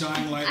you're playing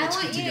Dying Light, let's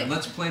get together.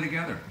 Let's play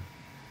together.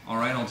 All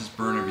right, I'll just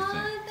burn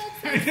everything.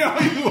 I know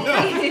you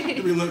will.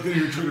 You'll be looking at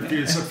your Twitter feed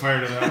and set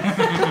fire to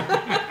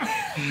that.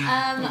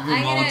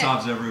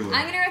 Molotovs everywhere.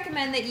 I'm going to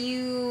recommend that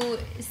you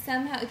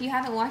somehow, if you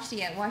haven't watched it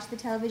yet, watch the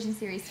television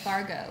series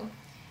Fargo.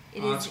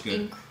 It is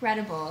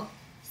incredible.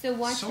 So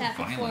watch that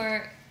before.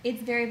 Violent.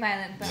 It's very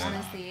violent, but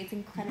honestly, it's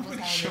incredible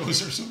television.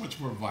 Shows are so much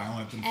more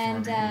violent than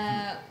Fargo.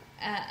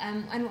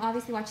 And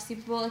obviously watch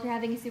Super Bowl. If you're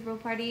having a Super Bowl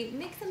party,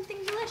 make something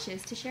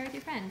delicious to share with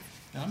your friends.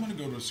 Yeah, I'm going to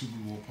go to a Super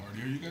Bowl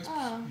party. Are you guys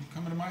you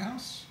coming to my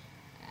house?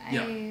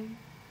 Yeah.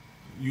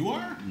 You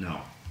are?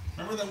 No.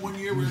 Remember that one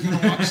year we were going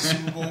to watch the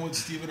Super Bowl with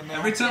Stephen Amell?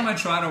 Every time I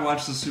try to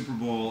watch the Super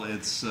Bowl,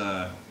 it's,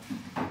 I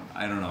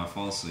don't know, I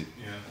fall asleep.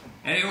 Yeah.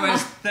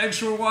 Anyways, thanks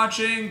for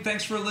watching.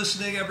 Thanks for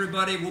listening,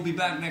 everybody. We'll be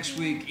back next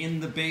week in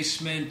the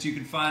basement. You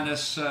can find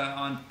us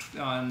on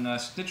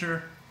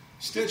Stitcher.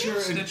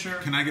 Stitcher.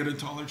 Can I get a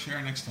taller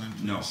chair next time,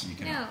 please? No, you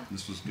can't. No.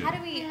 This was good. How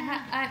do we...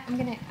 I'm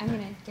gonna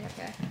get up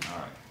there. All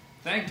right.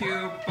 Thank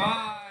you.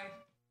 Bye.